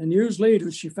 And years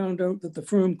later, she found out that the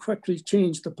firm quickly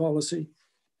changed the policy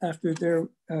after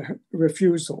her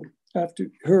refusal.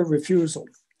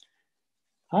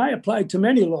 I applied to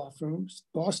many law firms,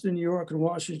 Boston, New York, and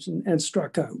Washington, and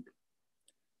struck out.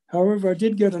 However, I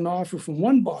did get an offer from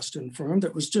one Boston firm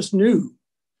that was just new,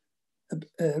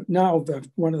 now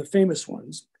one of the famous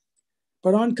ones.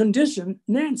 But on condition,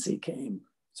 Nancy came.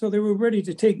 So they were ready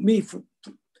to take me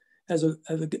as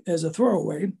a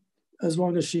throwaway as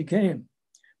long as she came.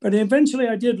 But eventually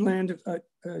I did land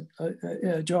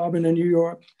a job in a New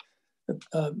York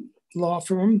law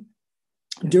firm,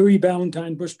 Dewey,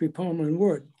 Ballantyne, Bushby, Palmer, and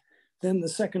Wood, then the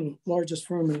second largest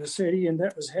firm in the city, and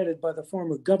that was headed by the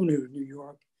former governor of New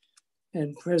York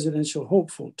and presidential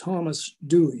hopeful, Thomas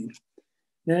Dewey.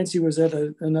 Nancy was at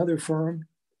another firm,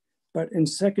 but in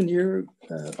second year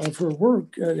of her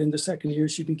work, in the second year,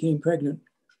 she became pregnant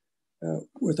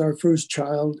with our first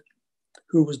child,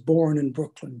 who was born in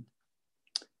Brooklyn.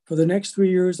 For the next 3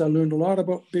 years, I learned a lot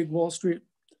about big Wall Street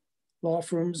law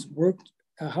firms,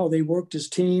 how they worked as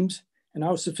teams, and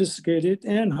how sophisticated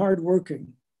and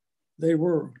hardworking they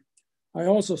were. I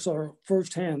also saw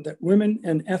firsthand that women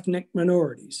and ethnic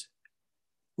minorities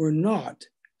were not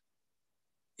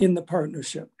in the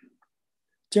partnership,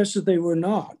 just as they were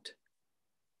not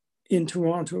in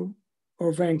Toronto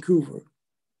or Vancouver.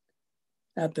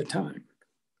 at the time.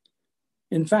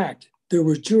 In fact, there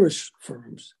were Jewish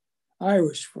firms,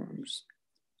 Irish firms,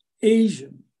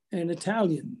 Asian and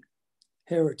Italian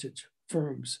heritage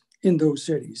firms in those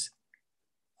cities.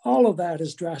 All of that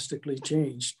has drastically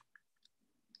changed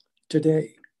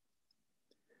today.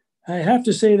 I have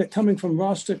to say that coming from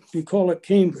rustic bucolic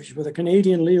Cambridge with a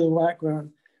Canadian legal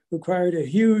background required a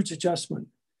huge adjustment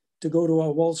to go to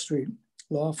a Wall Street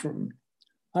law firm.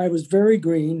 I was very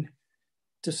green,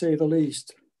 to say the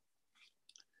least.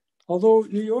 Although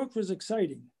New York was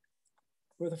exciting,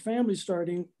 with a family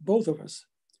starting, both of us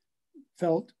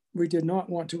felt we did not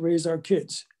want to raise our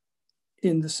kids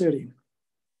in the city.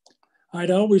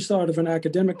 I'd always thought of an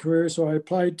academic career, so I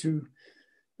applied to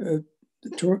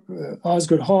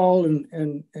Osgoode Hall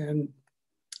and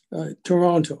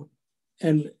Toronto.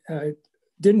 And I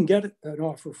didn't get an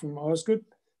offer from Osgoode,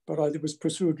 but I was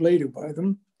pursued later by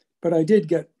them. But I did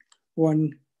get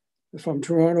one from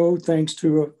Toronto, thanks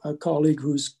to a colleague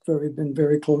who's been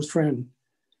very close friend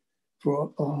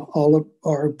for all of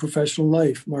our professional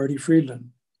life, Marty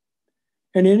Friedland.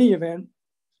 In any event,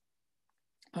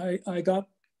 I got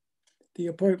the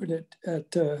appointment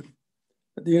at the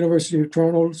University of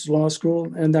Toronto's law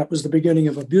school, and that was the beginning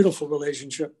of a beautiful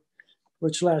relationship,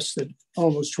 which lasted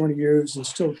almost 20 years and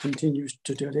still continues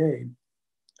to today.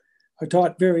 I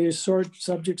taught various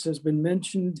subjects, has been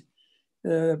mentioned,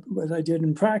 what I did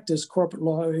in practice, corporate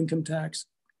law, income tax,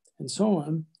 and so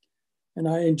on. And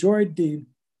I enjoyed the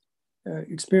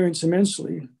experience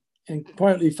immensely and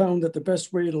quietly found that the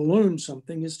best way to learn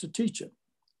something is to teach it.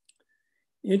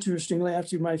 Interestingly,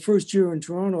 after my first year in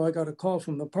Toronto, I got a call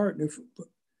from the partner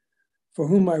for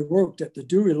whom I worked at the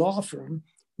Dewey Law Firm,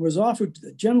 who was offered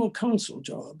the general counsel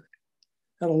job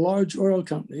at a large oil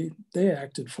company they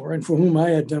acted for and for whom I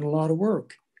had done a lot of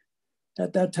work.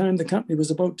 At that time, the company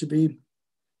was about to be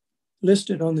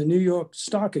listed on the New York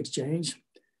Stock Exchange,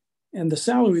 and the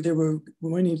salary they were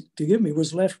wanting to give me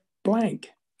was left blank.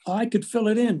 I could fill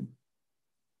it in.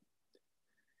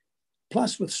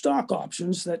 Plus with stock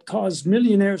options that caused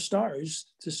millionaire stars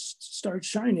to start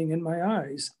shining in my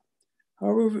eyes.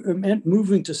 However, it meant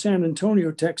moving to San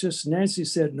Antonio, Texas. Nancy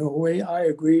said, no way, I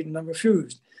agreed and I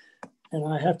refused. And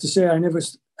I have to say, I never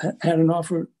had an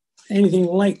offer, anything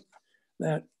like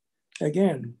that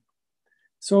again.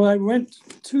 So I went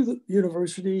to the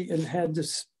university and had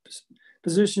this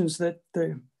positions that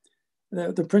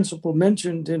the principal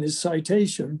mentioned in his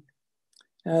citation.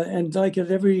 And like at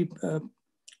every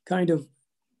kind of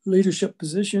leadership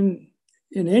position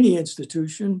in any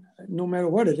institution, no matter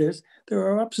what it is, there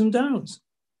are ups and downs.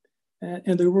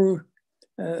 And there were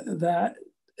that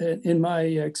in my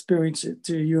experience at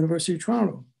the University of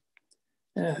Toronto.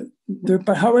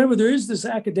 But however, there is this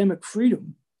academic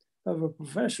freedom of a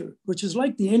professor, which is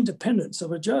like the independence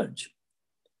of a judge.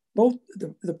 Both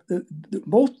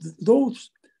those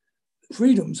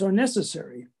freedoms are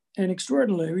necessary and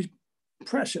extraordinarily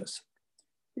precious.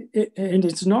 And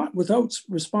it's not without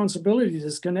responsibility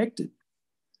that's connected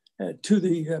to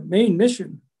the main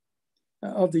mission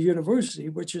of the university,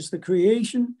 which is the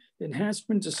creation,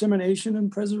 enhancement, dissemination,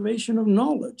 and preservation of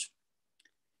knowledge.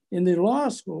 In the law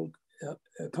school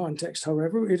context,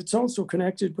 however, it's also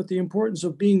connected with the importance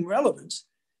of being relevant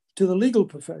to the legal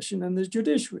profession and the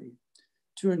judiciary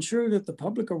to ensure that the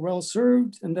public are well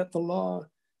served and that the law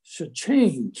should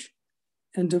change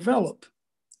and develop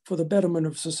for the betterment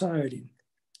of society.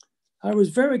 I was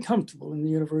very comfortable in the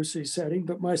university setting,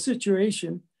 but my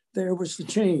situation there was to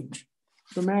change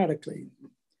dramatically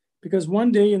because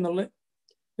one day in the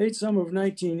late summer of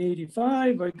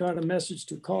 1985, I got a message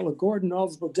to call a Gordon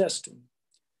Oswald Destin.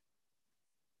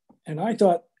 And I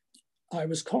thought I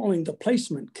was calling the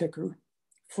placement kicker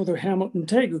for the Hamilton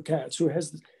Tiger Cats, who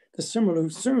has the similar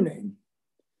surname.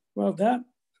 Well, that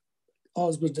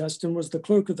Oswald Destin was the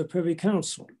clerk of the Privy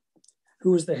Council, who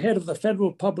was the head of the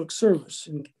Federal Public Service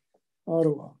in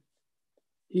Ottawa.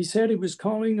 He said he was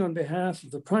calling on behalf of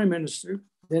the Prime Minister,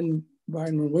 then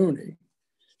Brian Mulroney,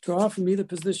 to offer me the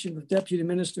position of Deputy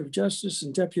Minister of Justice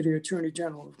and Deputy Attorney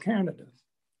General of Canada.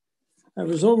 I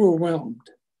was overwhelmed.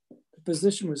 The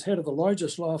position was head of the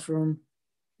largest law firm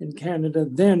in Canada,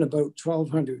 then about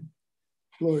 1,200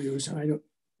 lawyers. I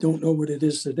don't know what it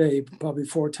is today, but probably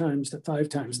 5 times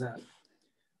that.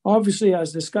 Obviously, I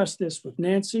discussed this with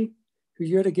Nancy, who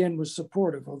yet again was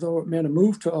supportive, although it meant a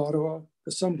move to Ottawa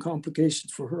with some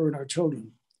complications for her and our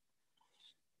children.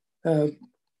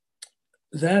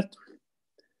 That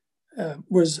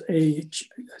was a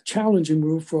challenging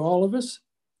move for all of us.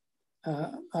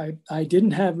 I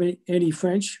didn't have any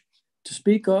French to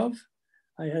speak of.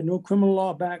 I had no criminal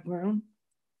law background.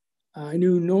 I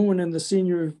knew no one in the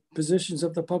senior positions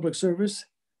of the public service.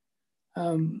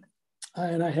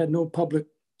 and I had no public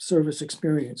service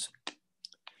experience.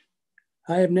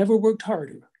 I have never worked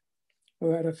harder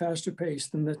or at a faster pace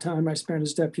than the time I spent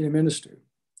as deputy minister.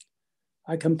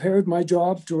 I compared my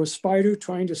job to a spider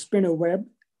trying to spin a web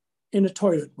in a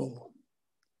toilet bowl.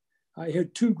 I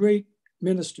had two great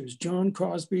ministers, John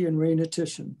Crosby and Raina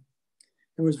Titian,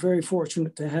 and was very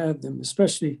fortunate to have them,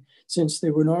 especially since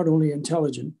they were not only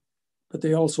intelligent, but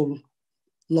they also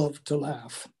loved to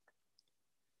laugh.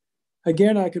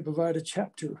 Again, I could provide a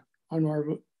chapter on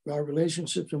our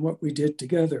relationships and what we did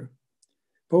together.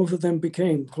 Both of them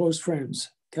became close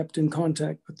friends, kept in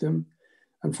contact with them.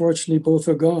 Unfortunately, both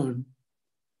are gone.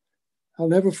 I'll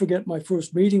never forget my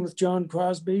first meeting with John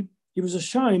Crosby. He was a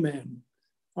shy man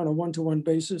on a one-to-one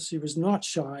basis. He was not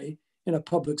shy in a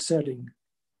public setting.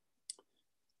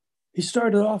 He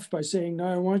started off by saying, "Now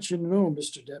I want you to know,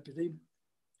 Mr. Deputy,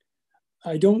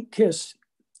 I don't kiss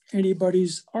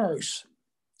anybody's arse,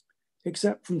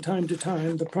 except from time to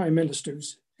time the Prime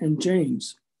Minister's and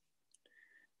Jane's."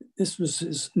 This was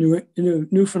his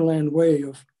Newfoundland way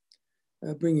of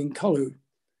bringing color.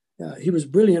 He was a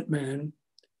brilliant man,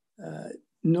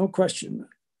 no question,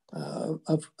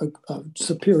 of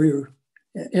superior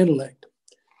intellect.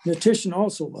 Titian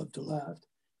also loved to laugh,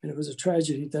 and it was a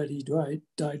tragedy that he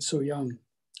died so young.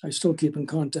 I still keep in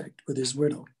contact with his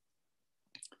widow,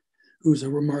 who's a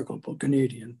remarkable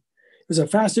Canadian. It was a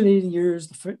fascinating years.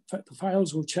 The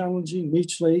files were challenging: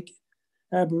 Meech Lake,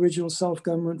 Aboriginal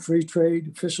self-government, free trade,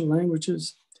 official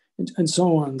languages, and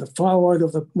so on. The fallout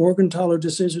of the Morgentaler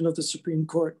decision of the Supreme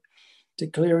Court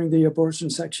declaring the abortion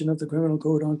section of the Criminal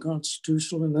Code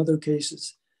unconstitutional in other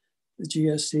cases, the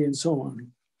GST and so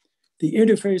on. The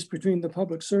interface between the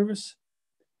public service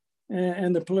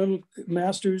and the political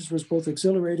masters was both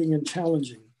exhilarating and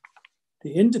challenging.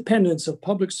 The independence of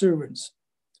public servants,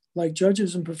 like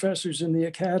judges and professors in the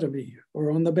academy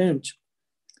or on the bench,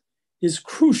 is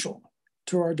crucial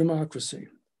to our democracy.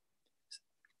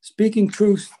 Speaking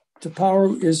truth to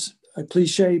power is a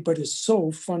cliche, but is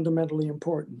so fundamentally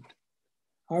important.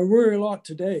 I worry a lot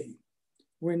today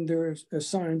when there's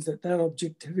signs that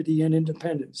objectivity and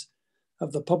independence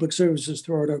of the public services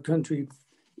throughout our country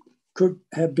could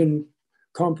have been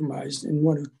compromised in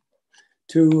one or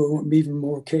two or even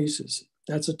more cases.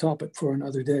 That's a topic for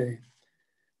another day.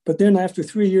 But then after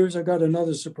 3 years, I got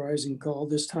another surprising call,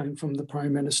 this time from the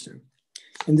Prime Minister.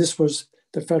 And this was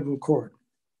the federal court.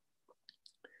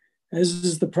 As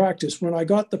is the practice, when I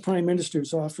got the Prime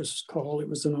Minister's office call, it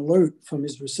was an alert from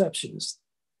his receptionist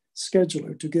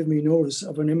scheduler to give me notice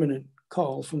of an imminent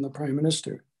call from the Prime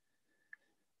Minister.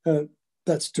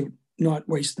 That's to not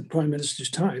waste the Prime Minister's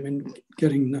time in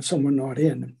getting someone not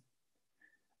in.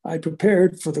 I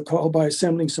prepared for the call by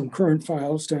assembling some current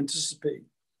files to anticipate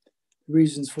the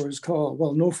reasons for his call.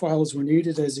 Well, no files were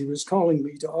needed, as he was calling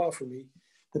me to offer me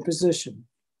the position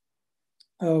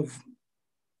of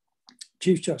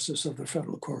Chief Justice of the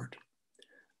Federal Court.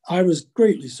 I was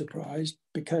greatly surprised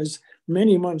because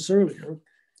many months earlier,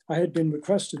 I had been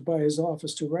requested by his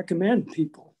office to recommend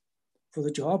people for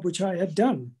the job, which I had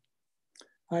done.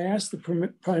 I asked the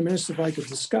Prime Minister if I could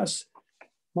discuss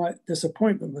this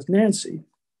appointment with Nancy.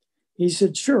 He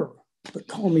said, "Sure, but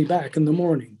call me back in the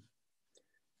morning."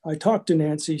 I talked to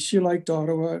Nancy. She liked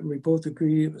Ottawa, and we both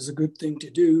agreed it was a good thing to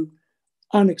do,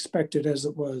 unexpected as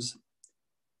it was.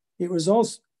 It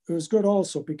was good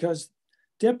also because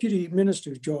deputy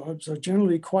minister jobs are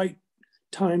generally quite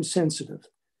time sensitive.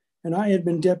 And I had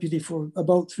been deputy for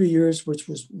about 3 years, which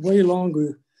was way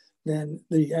longer than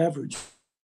the average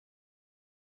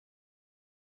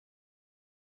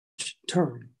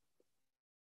term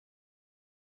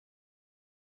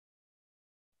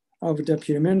of a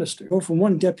deputy minister. Go from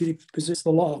one deputy position to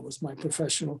the law was my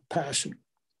professional passion.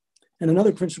 And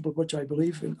another principle which I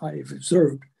believe in, I've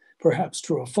observed, perhaps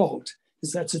to a fault,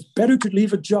 is that it's better to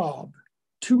leave a job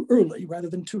too early rather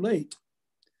than too late.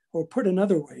 Or put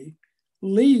another way,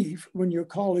 leave when your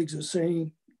colleagues are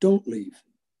saying, don't leave.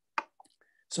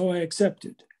 So I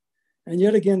accepted. And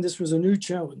yet again, this was a new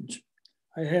challenge.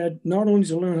 I had not only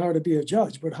to learn how to be a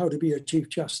judge, but how to be a Chief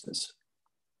Justice.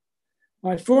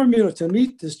 My formula to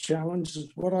meet this challenge is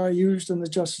what I used in the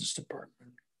Justice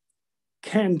Department: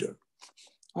 candor.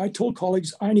 I told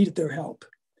colleagues I needed their help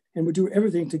and would do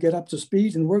everything to get up to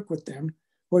speed and work with them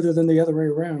rather than the other way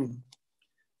around.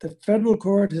 The federal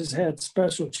court has had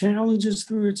special challenges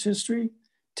through its history,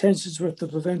 tensions with the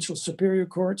provincial superior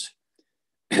courts,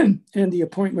 and the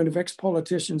appointment of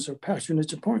ex-politicians or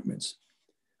patronage appointments,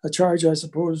 a charge I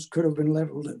suppose could have been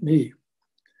leveled at me.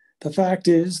 The fact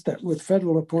is that with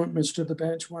federal appointments to the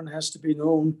bench, one has to be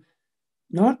known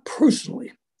not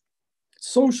personally,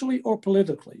 socially or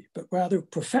politically, but rather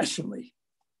professionally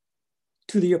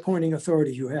to the appointing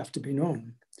authority, you have to be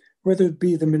known, whether it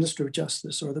be the Minister of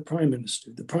Justice or the Prime Minister.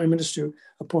 The Prime Minister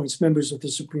appoints members of the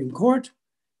Supreme Court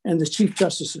and the Chief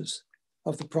Justices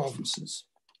of the provinces.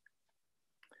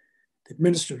 The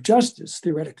Minister of Justice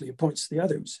theoretically appoints the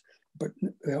others, but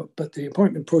the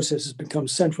appointment process has become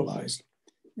centralized.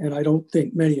 And I don't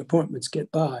think many appointments get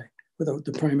by without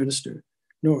the Prime Minister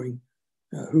knowing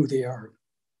who they are.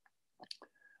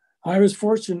 I was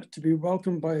fortunate to be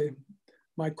welcomed by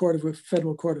my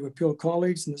Federal Court of Appeal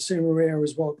colleagues in the same way I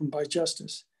was welcomed by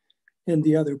Justice and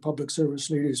the other public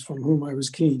service leaders from whom I was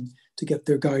keen to get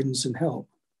their guidance and help.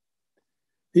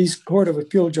 These Court of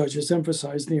Appeal judges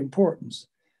emphasized the importance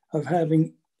of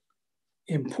having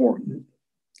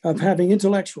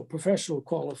intellectual professional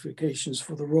qualifications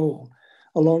for the role,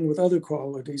 along with other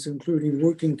qualities, including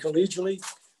working collegially,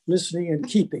 listening, and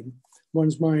keeping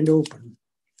one's mind open,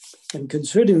 and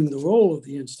considering the role of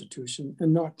the institution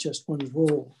and not just one's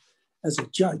role as a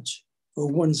judge or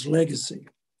one's legacy.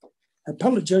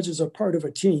 Appellate judges are part of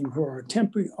a team who are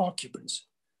temporary occupants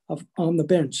on the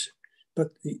bench,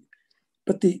 but the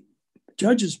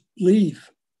judges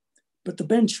leave, but the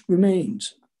bench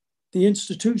remains. The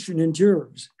institution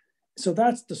endures. So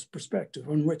that's the perspective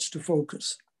on which to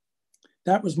focus.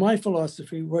 That was my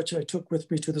philosophy, which I took with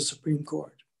me to the Supreme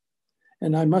Court.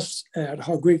 And I must add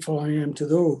how grateful I am to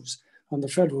those on the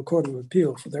Federal Court of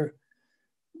Appeal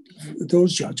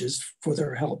those judges for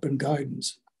their help and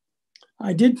guidance.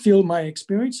 I did feel my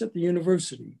experience at the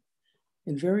university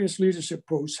in various leadership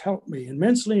posts helped me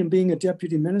immensely in being a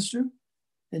deputy minister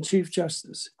and chief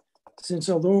justice, since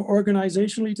although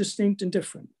organizationally distinct and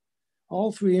different,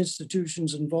 all three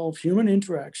institutions involve human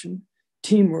interaction,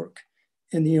 teamwork,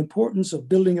 and the importance of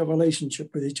building a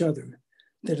relationship with each other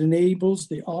that enables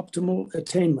the optimal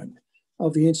attainment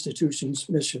of the institution's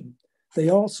mission. They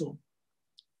also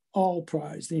all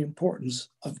prize the importance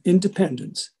of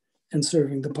independence and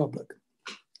serving the public.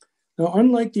 Now,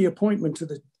 unlike the appointment to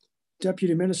the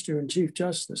Deputy Minister and Chief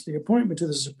Justice, the appointment to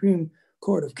the Supreme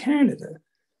Court of Canada,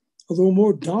 although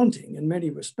more daunting in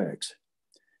many respects,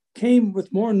 came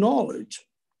with more knowledge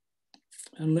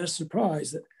and less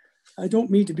surprise. That I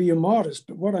don't mean to be immodest,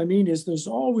 but what I mean is there's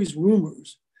always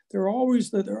rumors. There are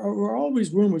always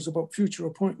rumors about future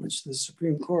appointments to the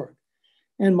Supreme Court.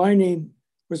 And my name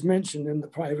was mentioned in the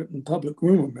private and public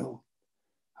rumor mill.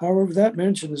 However, that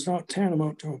mention is not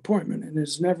tantamount to appointment and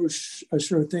is never a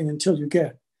sure thing until you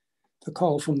get the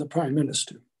call from the Prime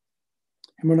Minister.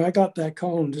 And when I got that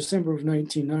call in December of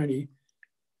 1990,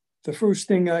 the first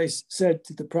thing I said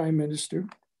to the Prime Minister,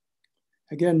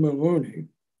 again Mulroney,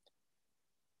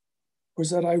 was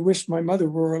that I wished my mother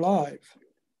were alive.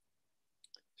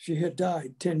 She had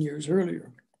died 10 years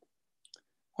earlier.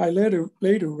 I later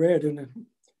read in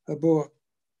a book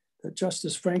that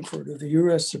Justice Frankfurt of the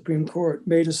US Supreme Court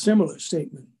made a similar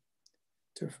statement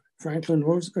to Franklin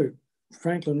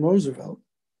Roosevelt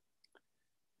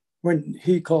when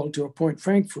he called to appoint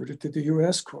Frankfurt to the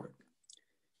US court.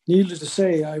 Needless to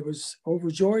say, I was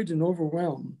overjoyed and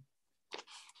overwhelmed.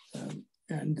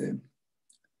 The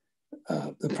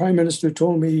Prime Minister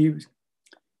told me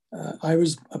I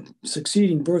was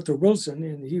succeeding Bertha Wilson,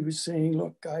 and he was saying,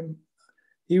 look,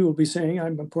 he will be saying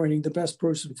I'm appointing the best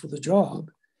person for the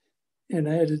job, and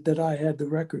added that I had the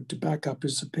record to back up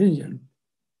his opinion.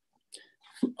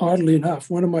 Oddly enough,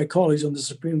 one of my colleagues on the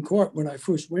Supreme Court, when I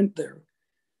first went there,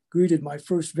 greeted my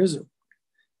first visit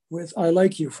with, I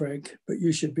like you, Frank, but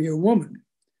you should be a woman.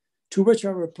 To which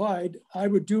I replied, I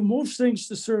would do most things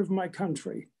to serve my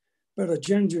country, but a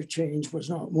gender change was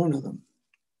not one of them.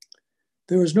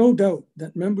 There is no doubt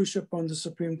that membership on the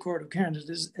Supreme Court of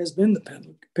Canada has been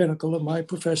the pinnacle of my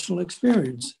professional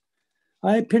experience.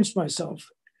 I pinched myself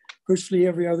virtually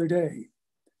every other day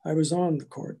I was on the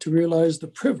court to realize the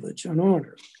privilege and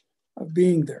honor of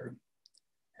being there.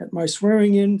 At my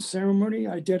swearing-in ceremony,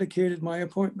 I dedicated my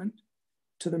appointment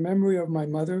to the memory of my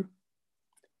mother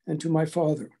and to my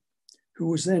father, who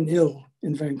was then ill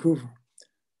in Vancouver.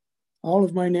 All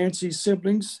of my Nancy's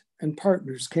siblings and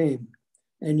partners came.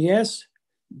 And yes,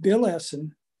 Bill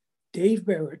Essen, Dave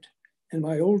Barrett, and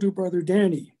my older brother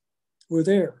Danny were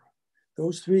there.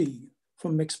 Those three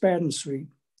from McSpadden Street,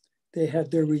 they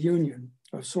had their reunion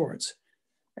of sorts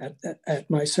at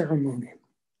my ceremony.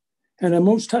 And a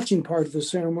most touching part of the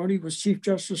ceremony was Chief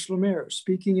Justice Lemaire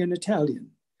speaking in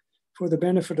Italian for the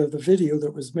benefit of the video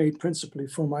that was made principally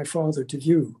for my father to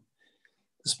view.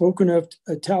 The spoken of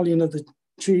Italian of the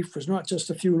chief was not just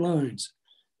a few lines,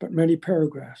 but many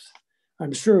paragraphs.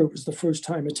 I'm sure it was the first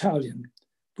time Italian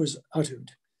was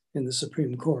uttered in the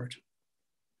Supreme Court.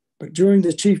 But during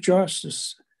the Chief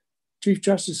Justice's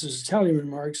Italian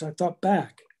remarks, I thought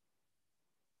back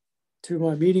to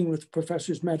my meeting with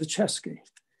Professors Matiszewski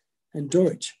and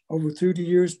Deutsch over 30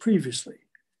 years previously,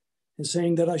 and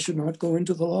saying that I should not go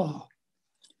into the law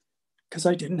because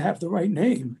I didn't have the right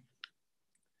name.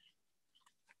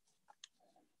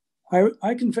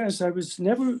 I confess I was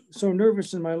never so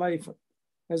nervous in my life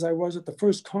as I was at the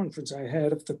first conference I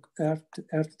had after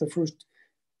the first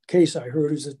case I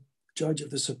heard as a judge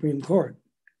of the Supreme Court.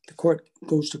 The court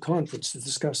goes to conference to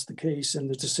discuss the case and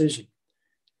the decision.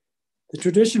 The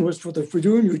tradition was for the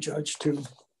junior judge to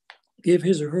give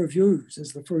his or her views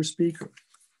as the first speaker,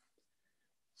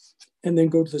 and then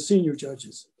go to the senior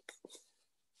judges.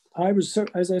 I was,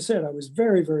 as I said, I was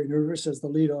very, very nervous as the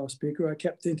lead-off speaker. I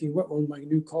kept thinking, what will my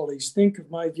new colleagues think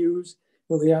of my views?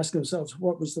 Will they ask themselves,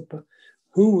 what has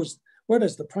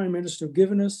the Prime Minister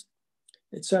given us,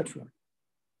 etc.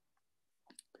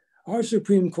 Our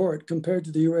Supreme Court, compared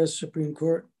to the US Supreme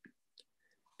Court,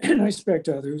 and I expect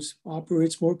others,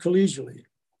 operates more collegially.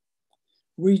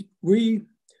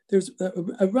 There's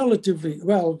a relatively,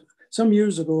 well, some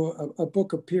years ago, a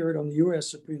book appeared on the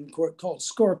US Supreme Court called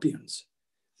Scorpions,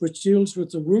 which deals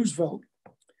with the Roosevelt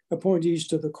appointees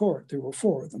to the court. There were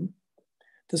 4 of them.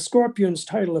 The Scorpions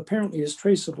title apparently is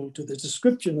traceable to the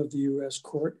description of the US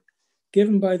court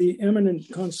given by the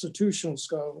eminent constitutional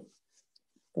scholar,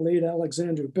 the late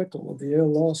Alexander Bickel of the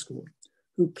Yale Law School,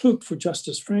 who clerked for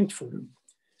Justice Frankfurter.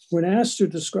 When asked to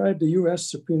describe the US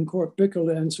Supreme Court,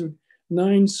 Bickel answered,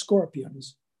 9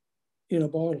 scorpions in a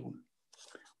bottle.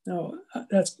 Now,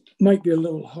 that might be a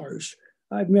little harsh.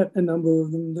 I've met a number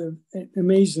of them. They're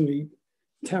amazingly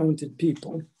talented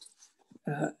people.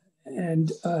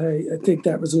 And I think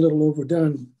that was a little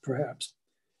overdone, perhaps.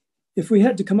 If we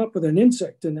had to come up with an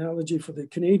insect analogy for the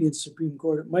Canadian Supreme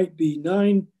Court, it might be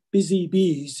 9 busy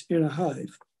bees in a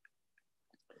hive.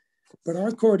 But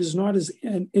our court is not as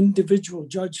an individual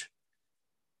judge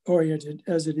oriented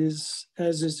as is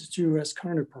its US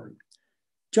counterpart.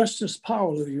 Justice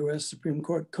Powell of the US Supreme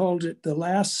Court called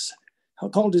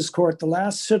his court the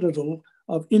last citadel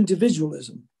of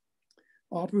individualism,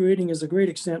 operating as a great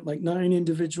extent like 9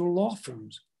 individual law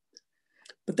firms.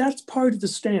 But that's part of the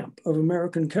stamp of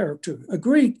American character, a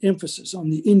great emphasis on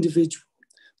the individual,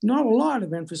 not a lot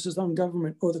of emphasis on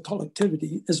government or the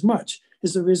collectivity as much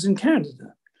as there is in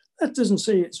Canada. That doesn't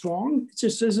say it's wrong, it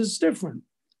just says it's different.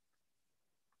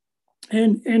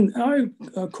 And our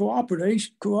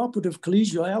cooperative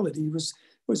collegiality was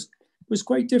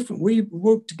quite different. We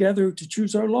worked together to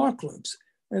choose our law clerks.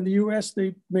 In the US,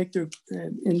 they make their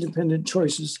independent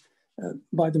choices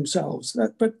by themselves.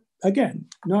 But again,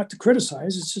 not to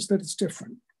criticize, it's just that it's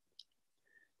different.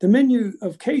 The menu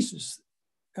of cases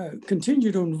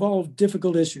continue to involve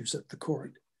difficult issues at the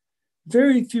court.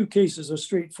 Very few cases are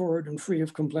straightforward and free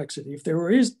of complexity. If they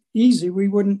were easy, we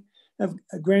wouldn't have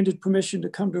granted permission to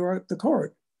come to the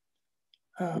court.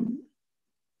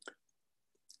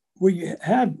 We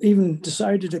have even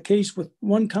decided a case with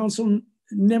one counsel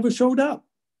never showed up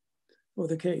for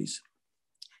the case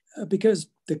because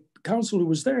the counsel who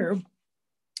was there,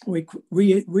 we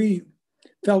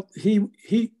felt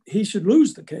he should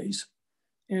lose the case,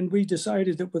 and we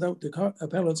decided that without the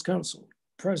appellate's counsel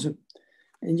present,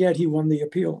 and yet he won the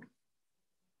appeal.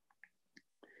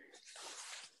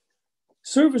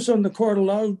 Service on the court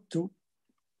allowed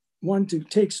one to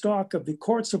take stock of the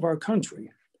courts of our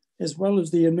country, as well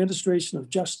as the administration of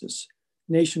justice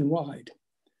nationwide.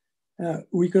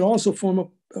 We could also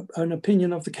form an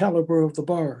opinion of the caliber of the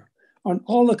bar on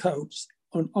all accounts,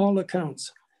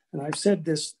 and I've said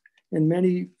this in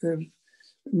many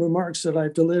remarks that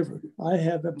I've delivered. I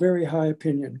have a very high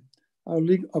opinion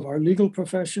of our legal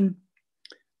profession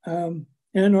and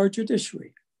our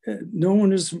judiciary. No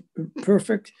one is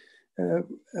perfect,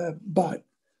 but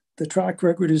the track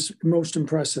record is most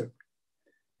impressive.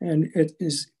 And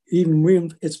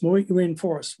it's more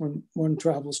reinforced when one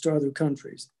travels to other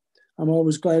countries. I'm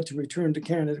always glad to return to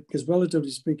Canada because,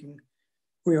 relatively speaking,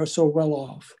 we are so well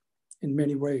off in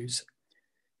many ways.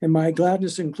 And my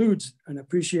gladness includes an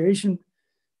appreciation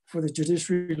for the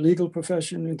judiciary legal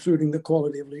profession, including the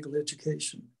quality of legal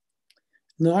education.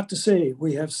 Not to say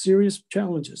we have serious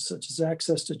challenges such as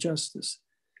access to justice,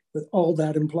 with all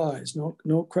that implies,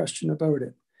 no question about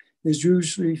it.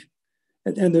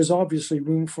 There's obviously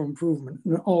room for improvement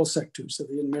in all sectors of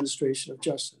the administration of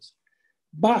justice.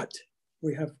 But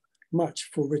we have much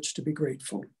for which to be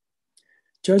grateful.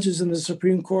 Judges in the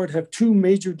Supreme Court have 2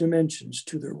 major dimensions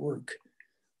to their work.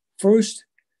 First,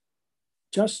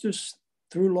 justice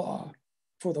through law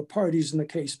for the parties in the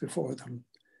case before them.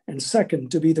 And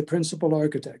second, to be the principal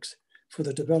architects for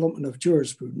the development of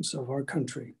jurisprudence of our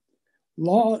country.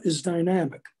 Law is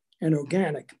dynamic and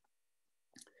organic,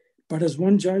 but as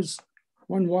one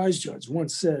wise judge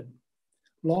once said,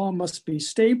 Law must be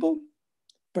stable,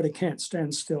 but it can't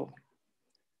stand still.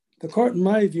 The court, in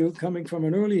my view, coming from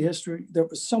an early history that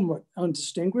was somewhat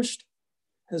undistinguished,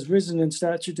 has risen in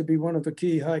stature to be one of the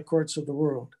key high courts of the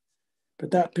world.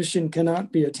 But that position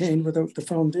cannot be attained without the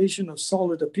foundation of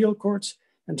solid appeal courts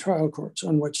and trial courts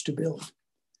on which to build.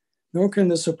 Nor can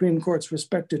the Supreme Court's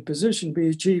respected position be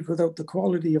achieved without the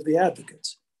quality of the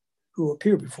advocates who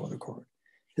appear before the court,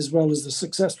 as well as the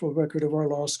successful record of our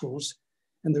law schools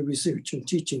and the research and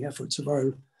teaching efforts of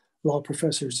our law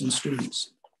professors and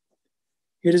students.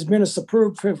 It has been a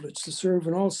superb privilege to serve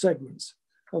in all segments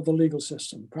of the legal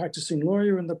system, practicing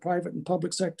lawyer in the private and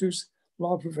public sectors,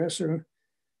 law professor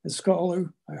and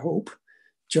scholar, I hope,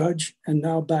 judge, and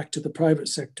now back to the private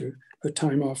sector, with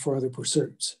time off for other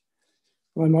pursuits.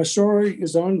 While my story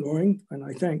is ongoing, and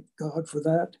I thank God for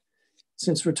that,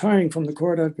 since retiring from the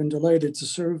court, I've been delighted to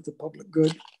serve the public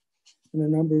good in a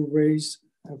number of ways,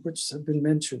 which have been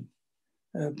mentioned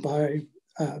by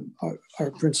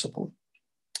our principal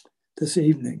this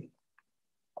evening.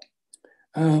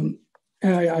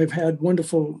 I've had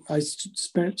wonderful,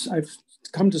 I've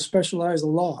come to specialize a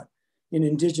lot in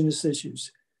Indigenous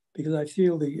issues because I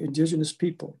feel the Indigenous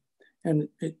people and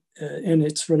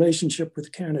its relationship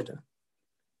with Canada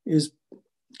is,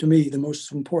 to me, the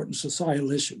most important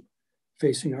societal issue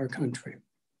facing our country.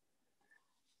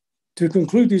 To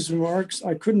conclude these remarks,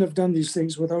 I couldn't have done these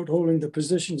things without holding the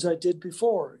positions I did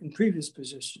before in previous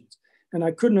positions. And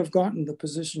I couldn't have gotten the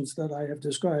positions that I have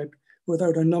described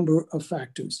without a number of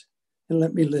factors. And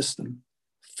let me list them.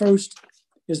 First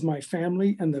is my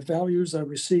family and the values I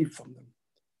receive from them.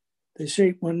 They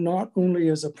shape one not only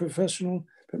as a professional,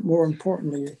 but more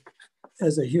importantly,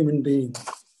 as a human being.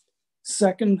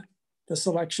 Second, the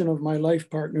selection of my life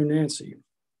partner, Nancy.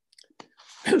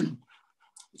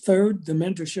 Third, the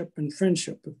mentorship and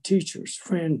friendship of teachers,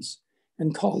 friends,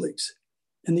 and colleagues,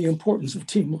 and the importance of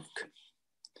teamwork.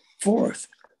 Fourth,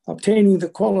 obtaining the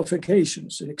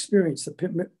qualifications and experience that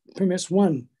permits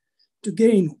one to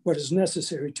gain what is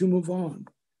necessary to move on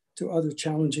to other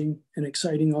challenging and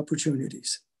exciting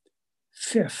opportunities.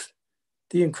 Fifth,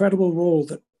 the incredible role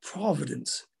that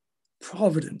providence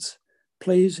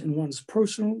plays in one's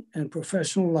personal and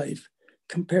professional life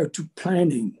compared to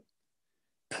planning.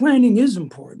 Planning is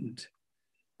important,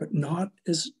 but not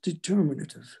as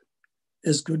determinative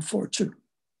as good fortune.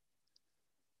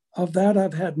 Of that,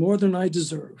 I've had more than I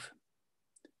deserve,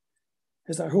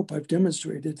 as I hope I've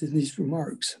demonstrated in these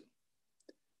remarks.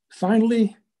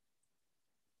 Finally,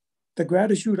 the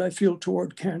gratitude I feel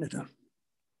toward Canada.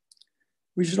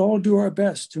 We should all do our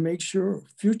best to make sure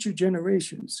future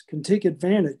generations can take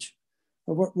advantage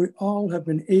of what we all have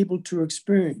been able to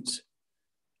experience,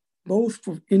 both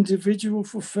for individual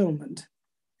fulfillment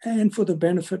and for the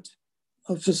benefit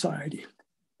of society.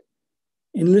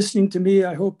 In listening to me,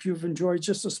 I hope you've enjoyed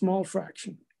just a small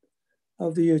fraction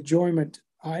of the enjoyment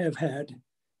I have had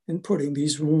in putting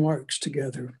these remarks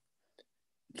together.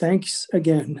 Thanks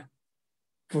again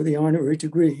for the honorary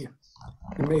degree,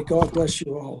 and may God bless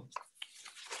you all.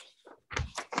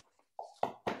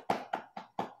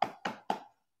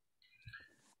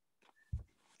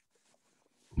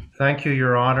 Thank you,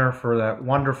 Your Honor, for that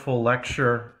wonderful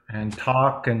lecture and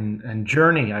talk and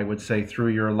journey, I would say, through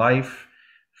your life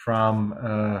from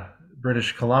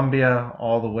British Columbia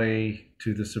all the way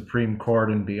to the Supreme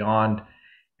Court and beyond.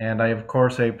 And I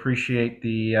appreciate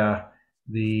the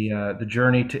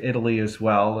journey to Italy as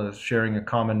well, as sharing a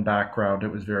common background.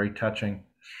 It was very touching.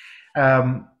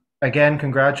 Again,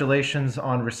 congratulations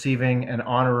on receiving an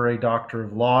honorary Doctor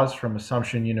of Laws from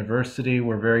Assumption University.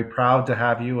 We're very proud to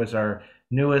have you as our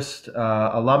newest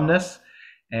alumnus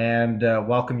and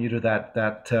welcome you to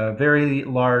that very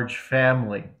large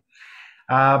family.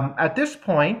 At this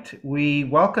point, we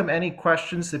welcome any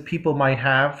questions that people might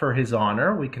have for His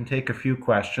Honor. We can take a few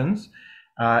questions.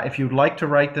 If you'd like to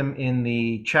write them in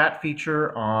the chat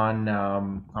feature on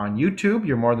YouTube,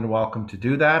 you're more than welcome to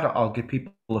do that. I'll give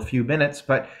people a few minutes,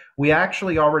 but we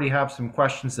actually already have some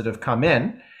questions that have come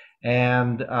in,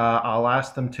 and I'll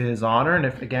ask them to His Honor. And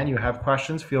if, again, you have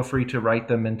questions, feel free to write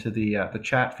them into the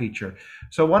chat feature.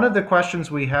 So one of the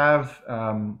questions we have,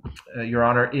 Your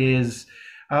Honor, is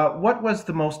what was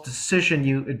the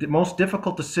most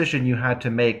difficult decision you had to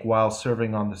make while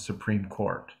serving on the Supreme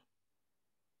Court?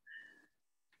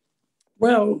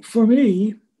 Well, for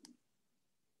me,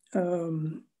 I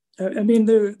mean,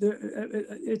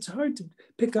 it's hard to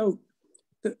pick out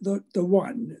the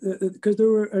one because there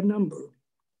were a number.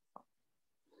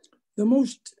 The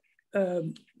most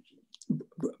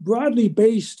broadly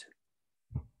based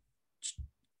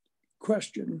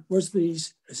question was the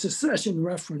secession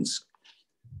reference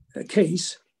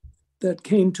case that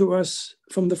came to us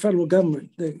from the federal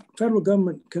government. The federal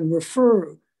government can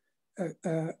refer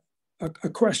a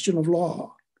question of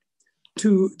law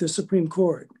to the Supreme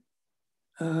Court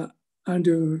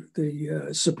under the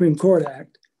Supreme Court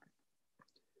Act.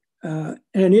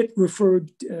 And it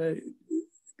referred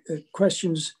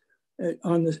questions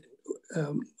on the,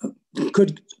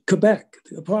 could Quebec,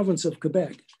 the province of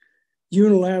Quebec,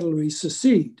 unilaterally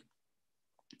secede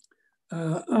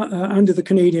under the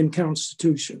Canadian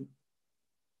Constitution?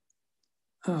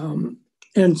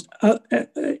 And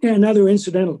other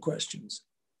incidental questions.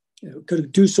 Could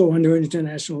it do so under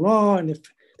international law? And if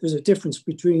there's a difference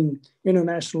between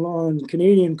international law and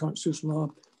Canadian constitutional law,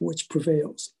 which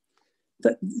prevails?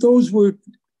 Those were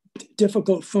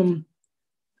difficult from,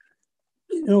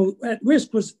 at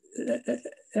risk was,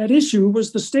 at issue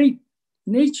was the state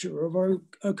nature of our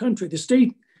country, the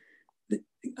state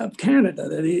of Canada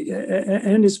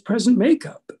and its present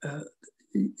makeup.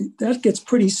 That gets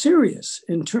pretty serious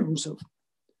in terms of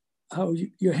how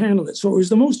you handle it. So it was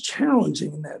the most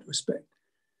challenging in that respect.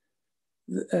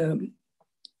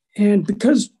 And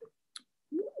because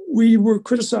we were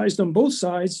criticized on both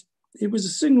sides, it was a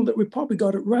signal that we probably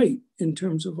got it right in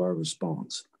terms of our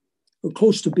response, or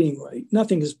close to being right.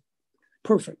 Nothing is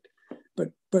perfect,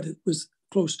 but it was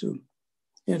close to.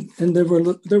 And there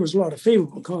was a lot of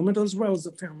favorable comment as well as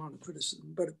a fair amount of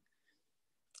criticism. But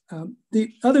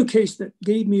the other case that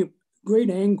gave me great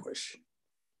anguish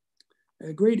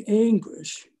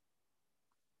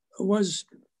was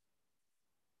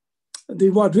the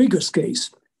Rodriguez case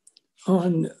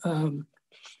on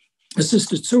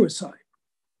assisted suicide.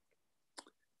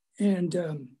 And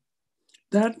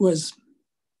that was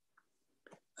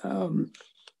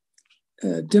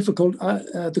difficult.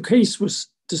 The case was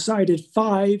decided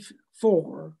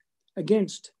 5-4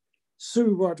 against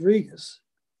Sue Rodriguez,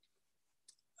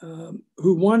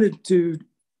 who wanted to,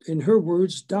 in her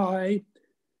words, die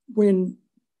when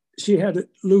she had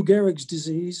Lou Gehrig's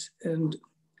disease and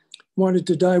wanted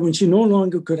to die when she no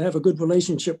longer could have a good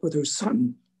relationship with her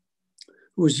son,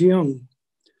 who was young.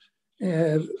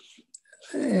 And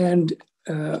the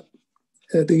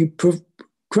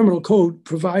criminal code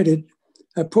provided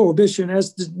a prohibition,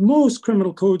 as did most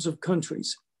criminal codes of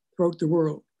countries throughout the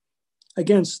world,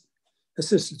 against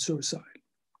assisted suicide.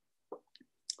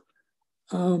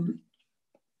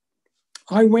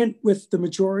 I went with the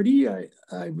majority. I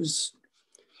was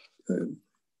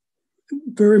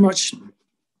very much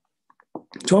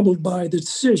troubled by the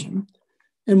decision.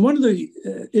 And one of the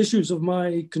issues of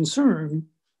my concern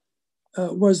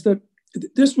was that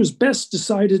this was best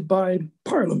decided by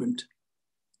Parliament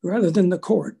rather than the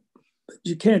court.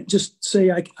 You can't just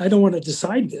say, I don't want to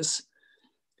decide this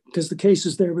because the case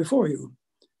is there before you.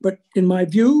 But in my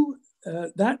view,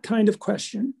 that kind of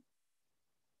question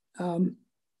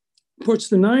puts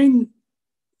the 9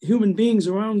 human beings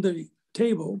around the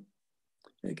table.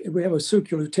 We have a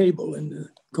circular table in the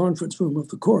conference room of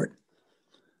the court,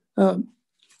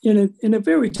 in a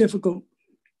very difficult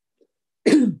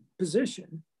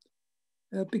position,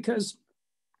 because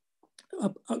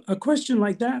a question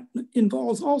like that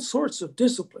involves all sorts of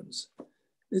disciplines.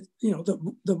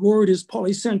 The word is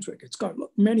polycentric. It's got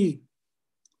many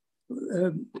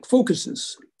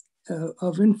focuses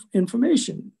of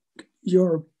information.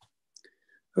 Your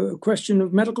question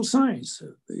of medical science,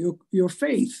 your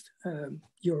faith,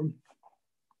 your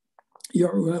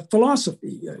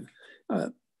philosophy,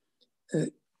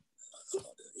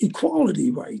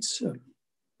 equality rights,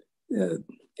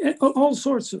 all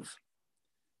sorts of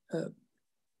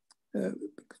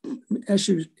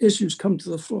issues come to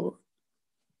the fore.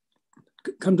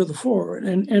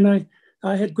 And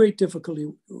I had great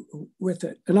difficulty with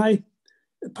it. And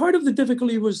part of the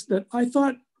difficulty was that I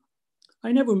thought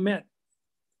I never met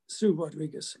Sue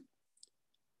Rodriguez,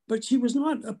 but she was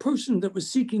not a person that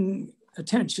was seeking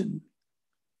attention.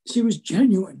 She was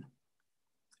genuine,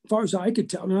 as far as I could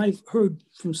tell. And I've heard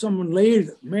from someone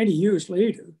later, many years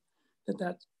later,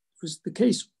 that was the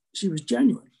case. She was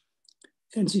genuine,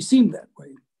 and she seemed that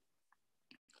way.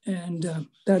 And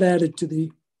that added to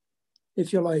the,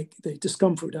 if you like, the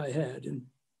discomfort I had in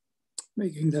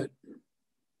making that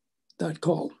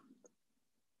call.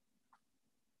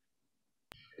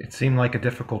 It seemed like a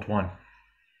difficult one.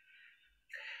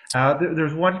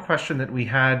 There's one question that we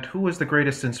had. Who was the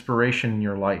greatest inspiration in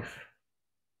your life?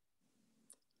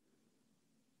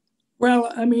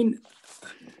 Well, I mean,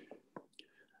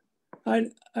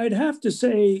 I'd have to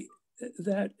say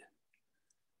that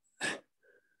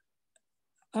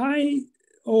I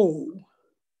owe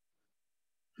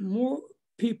more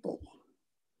people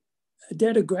a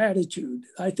debt of gratitude,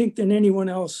 I think, than anyone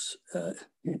else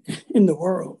in the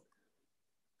world.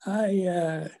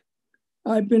 I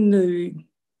I've been the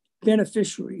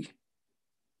beneficiary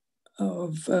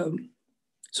of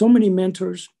so many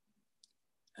mentors,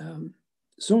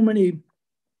 so many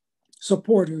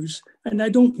supporters, and I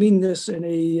don't mean this in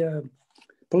a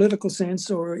political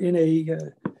sense or in a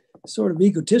sort of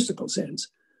egotistical sense.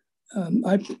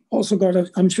 I've also got,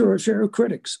 I'm sure, a share of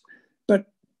critics, but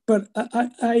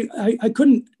I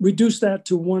couldn't reduce that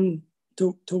to one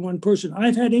person.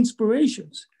 I've had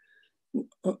inspirations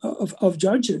of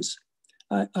judges.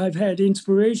 I've had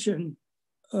inspiration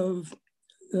of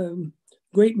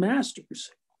great masters.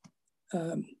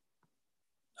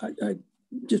 I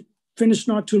just finished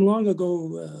not too long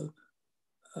ago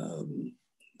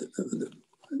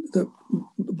the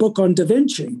book on Da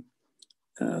Vinci,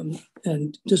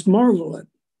 and just marvel at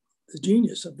the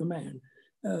genius of the man.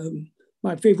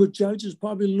 My favorite judge is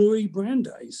probably Louis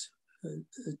Brandeis,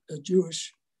 a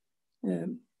Jewish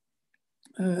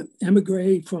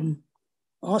emigre from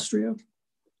Austria.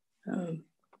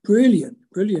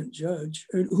 Brilliant judge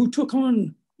who took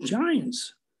on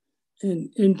giants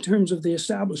in terms of the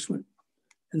establishment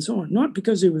and so on. Not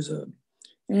because he was a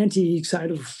anti side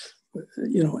of,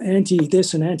 anti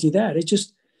this and anti that. It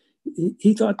just,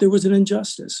 he thought there was an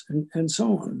injustice and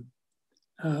so on.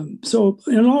 So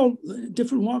in all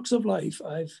different walks of life,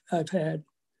 I've had,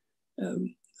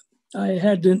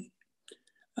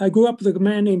 I grew up with a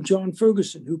man named John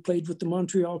Ferguson who played with the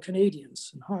Montreal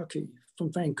Canadiens in hockey.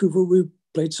 From Vancouver, we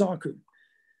played soccer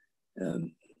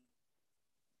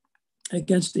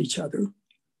against each other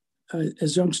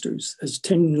as youngsters, as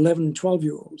 10, 11,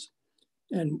 12-year-olds.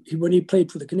 And when he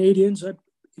played for the Canadiens,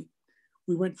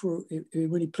 when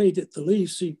he played at the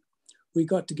Leafs, we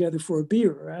got together for a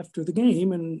beer after the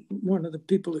game, and one of the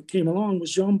people that came along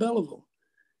was Jean Beliveau.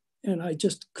 And I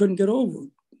just couldn't get over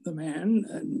the man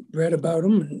and read about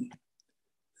him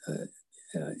and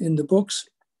in the books.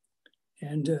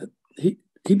 And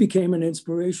he became an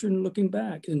inspiration looking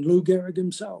back, and Lou Gehrig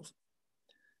himself,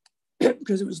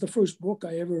 because it was the first book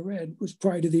I ever read was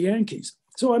Pride of the Yankees.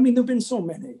 So, I mean, there've been so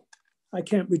many. I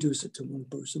can't reduce it to one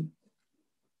person.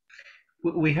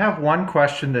 We have one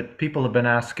question that people have been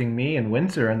asking me in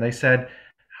Windsor, and they said,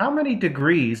 how many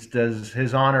degrees does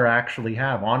His Honor actually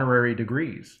have, honorary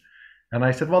degrees? And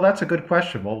I said, well, that's a good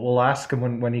question. We'll ask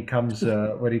him when he comes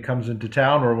into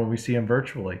town or when we see him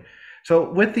virtually.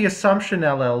 So with the Assumption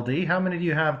LL.D., how many do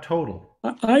you have total?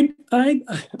 I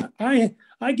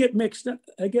get mixed up.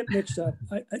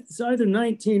 It's either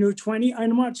 19 or 20.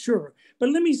 I'm not sure. But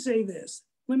let me say this.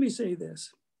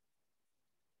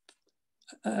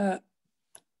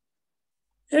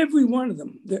 Every one of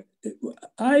them,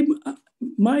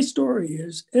 my story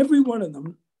is every one of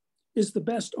them is the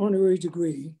best honorary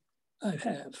degree I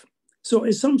have. So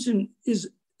Assumption is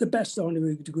the best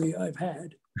honorary degree I've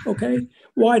had. Okay.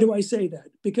 Why do I say that?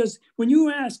 Because when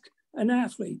you ask an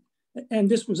athlete, and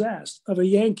this was asked of a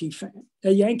Yankee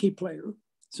player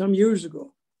some years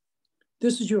ago,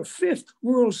 this is your 5th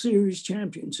World Series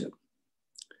championship.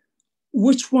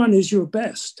 Which one is your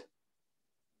best?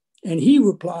 And he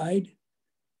replied,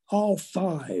 all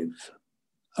 5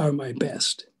 are my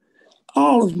best.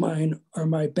 All of mine are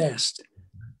my best.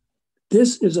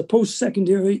 This is a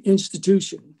post-secondary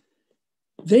institution.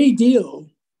 They deal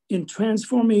in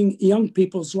transforming young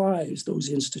people's lives, those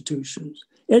institutions.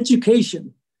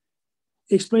 Education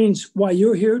explains why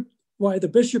you're here, why the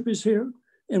bishop is here,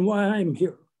 and why I'm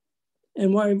here,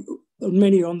 and why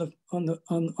many on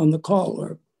the call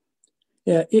are.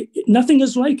 Nothing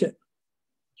is like it.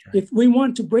 If we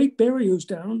want to break barriers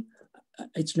down,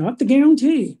 it's not the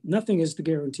guarantee. Nothing is the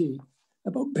guarantee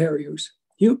about barriers,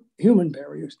 human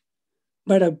barriers.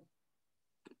 But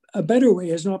a better way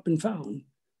has not been found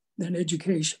than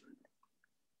education.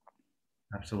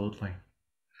 Absolutely.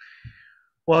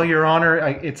 Well, Your Honor,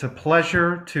 it's a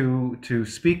pleasure to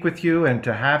speak with you and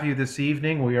to have you this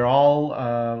evening. We are all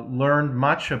learned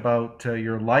much about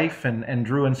your life and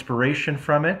drew inspiration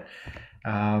from it.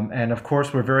 And of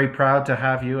course, we're very proud to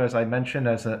have you, as I mentioned,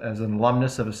 as an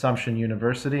alumnus of Assumption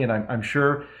University, and I'm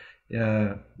sure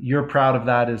you're proud of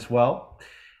that as well.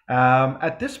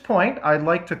 At this point, I'd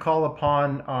like to call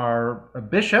upon our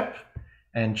Bishop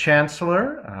and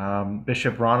Chancellor,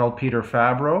 Bishop Ronald Peter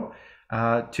Fabro,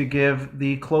 to give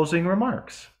the closing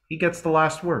remarks. He gets the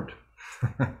last word.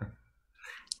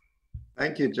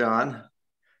 Thank you, John.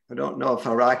 I don't know if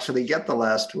I'll actually get the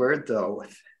last word, though.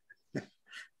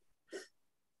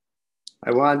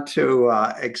 I want to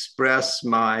express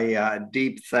my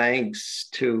deep thanks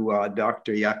to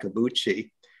Dr.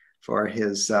 Iacobucci for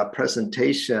his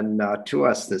presentation to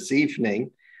us this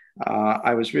evening.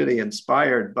 I was really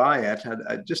inspired by it.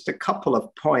 Just a couple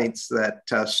of points that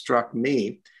struck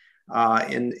me.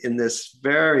 in this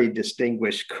very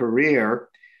distinguished career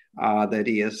that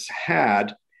he has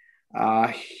had.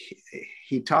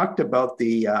 He talked about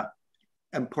the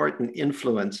important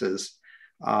influences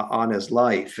on his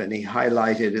life, and he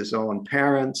highlighted his own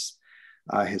parents,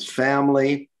 his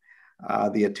family,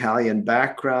 the Italian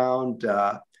background,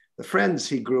 the friends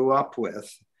he grew up with,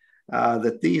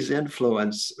 that these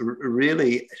influences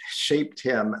really shaped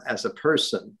him as a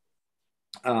person.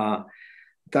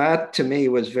 That to me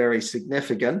was very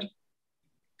significant.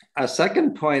 A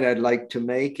second point I'd like to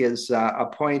make is a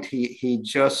point he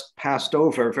just passed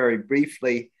over very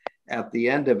briefly at the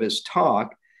end of his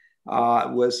talk,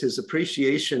 was his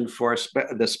appreciation for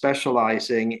the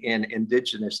specializing in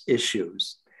Indigenous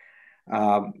issues.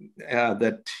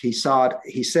 That he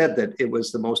said that it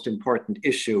was the most important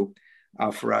issue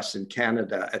for us in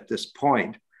Canada at this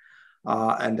point.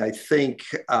 And I think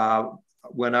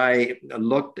when I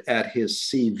looked at his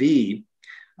CV,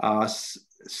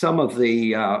 some of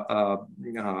the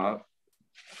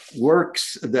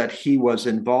works that he was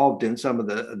involved in, some of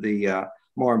the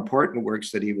more important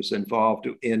works that he was involved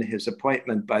in, his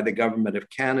appointment by the government of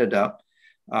Canada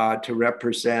to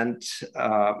represent,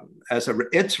 as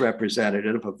its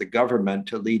representative of the government,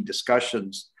 to lead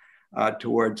discussions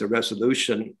towards a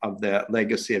resolution of the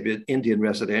legacy of Indian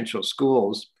residential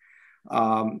schools.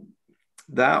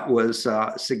 That was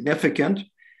significant.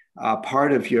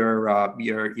 Part of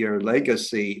your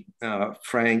legacy,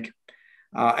 Frank.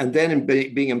 And then in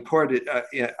being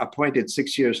appointed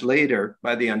 6 years later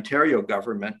by the Ontario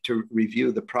government to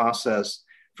review the process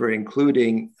for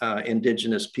including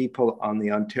Indigenous people on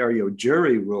the Ontario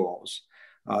jury rules,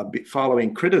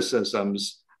 following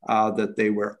criticisms that they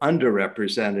were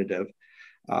underrepresented.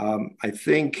 I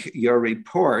think your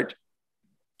report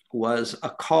was a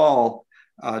call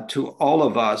to all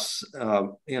of us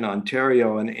in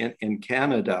Ontario and in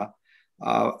Canada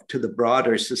to the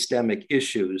broader systemic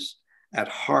issues at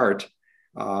heart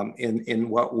in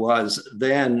what was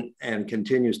then and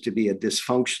continues to be a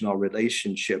dysfunctional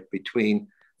relationship between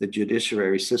the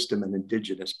judiciary system and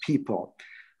Indigenous people.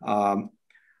 I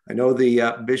know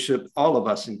the bishop, all of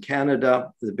us in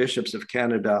Canada, the bishops of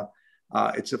Canada,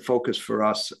 it's a focus for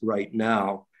us right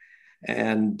now.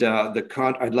 And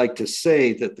I'd like to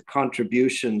say that the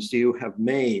contributions you have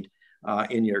made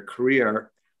in your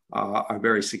career are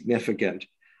very significant.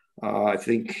 I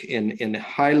think in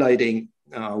highlighting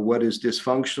what is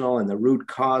dysfunctional and the root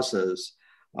causes,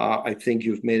 I think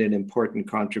you've made an important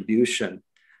contribution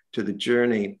to the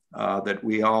journey that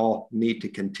we all need to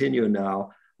continue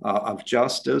now of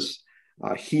justice,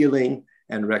 healing,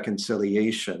 and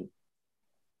reconciliation.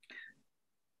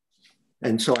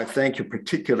 And so I thank you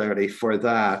particularly for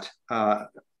that.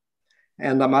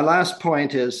 And my last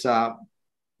point is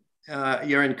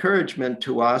your encouragement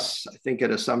to us, I think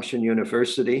at Assumption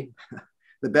University,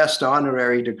 the best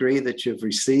honorary degree that you've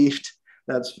received.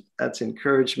 That's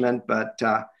encouragement, but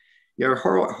your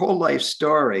whole life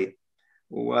story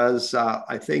was,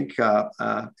 I think,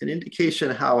 an indication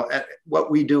how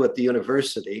what we do at the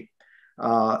university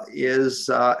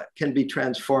can be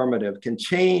transformative, can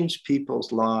change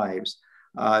people's lives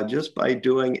just by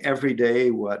doing every day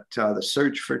what the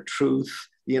search for truth,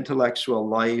 the intellectual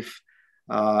life.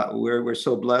 We're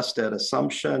so blessed at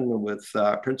Assumption with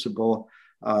Principal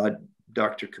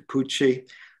Dr. Iacobucci.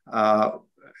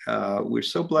 We're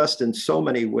so blessed in so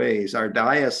many ways. Our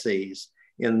diocese,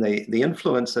 in the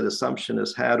influence that Assumption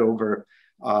has had over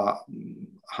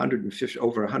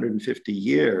 150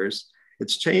 years,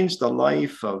 it's changed the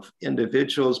life of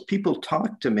individuals. People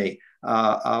talk to me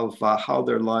of how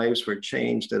their lives were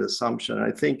changed at Assumption. And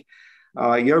I think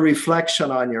your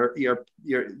reflection on your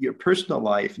personal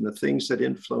life and the things that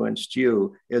influenced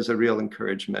you is a real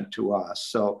encouragement to us.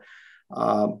 So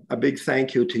a big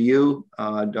thank you to you,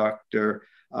 Dr.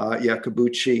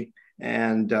 Iacobucci,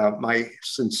 and my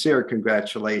sincere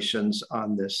congratulations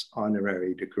on this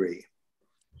honorary degree.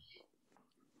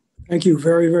 Thank you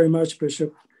very, very much,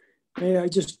 Bishop. May I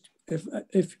just,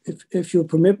 if you'll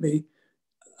permit me,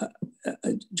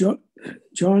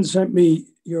 John sent me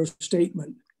your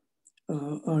statement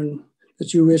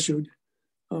that you issued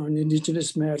on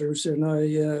Indigenous matters, and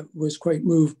I was quite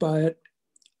moved by it.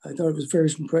 I thought I was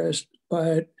very impressed by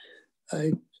it.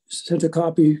 I sent a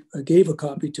copy, I gave a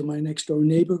copy to my next door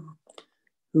neighbor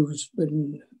who's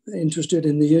been interested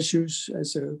in the issues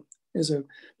as a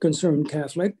concerned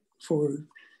Catholic for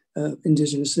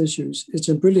Indigenous issues. It's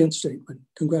a brilliant statement.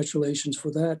 Congratulations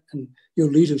for that and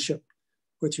your leadership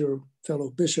with your fellow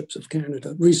bishops of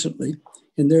Canada recently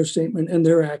in their statement and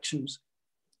their actions.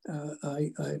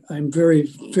 I'm very,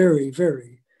 very,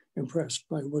 very impressed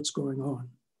by what's going on.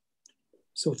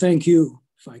 So thank you,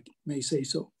 if I may say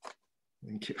so.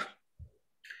 Thank you.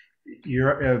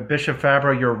 You're, Bishop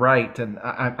Fabro, you're right. And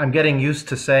I'm getting used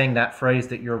to saying that phrase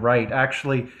that you're right.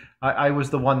 Actually, I was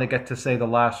the one that get to say the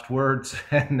last words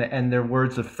and their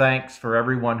words of thanks for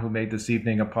everyone who made this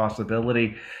evening a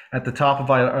possibility. At the top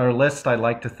of our list, I'd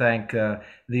like to thank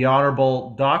the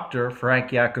Honorable Dr.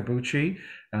 Frank Iacobucci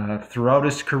throughout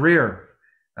his career.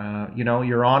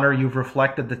 Your honor, you've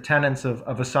reflected the tenets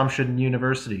of Assumption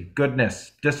University: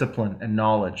 goodness, discipline, and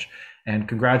knowledge. And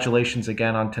congratulations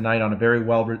again on tonight on a very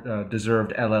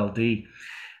well-deserved LL.D.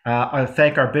 I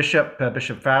thank our bishop,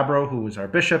 Bishop Fabro, who is our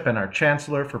bishop, and our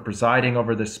chancellor for presiding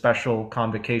over this special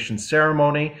convocation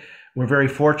ceremony. We're very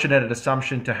fortunate at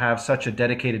Assumption to have such a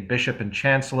dedicated bishop and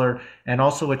chancellor, and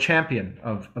also a champion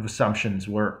of Assumption's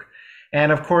work.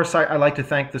 And of course, I like to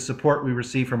thank the support we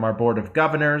receive from our Board of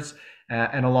Governors,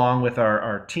 and along with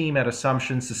our team at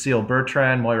Assumption: Cecile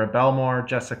Bertrand, Moira Belmore,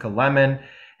 Jessica Lemon,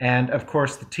 and of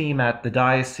course the team at the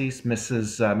diocese,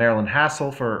 Mrs. Marilyn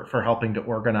Hassel, for helping to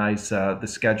organize the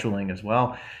scheduling as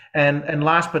well. And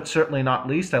last but certainly not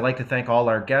least, I'd like to thank all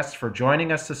our guests for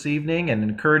joining us this evening, and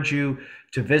encourage you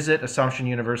to visit Assumption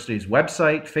University's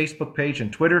website, Facebook page,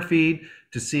 and Twitter feed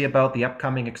to see about the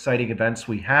upcoming exciting events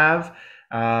we have.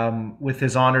 With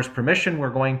His Honor's permission, we're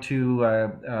going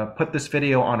to put this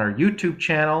video on our YouTube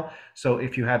channel. So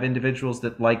if you have individuals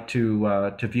that like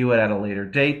to view it at a later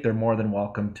date, they're more than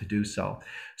welcome to do so.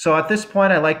 So at this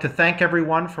point, I'd like to thank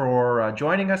everyone for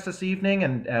joining us this evening,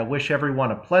 and wish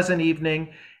everyone a pleasant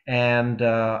evening and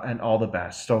all the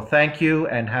best. So thank you,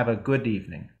 and have a good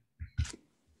evening.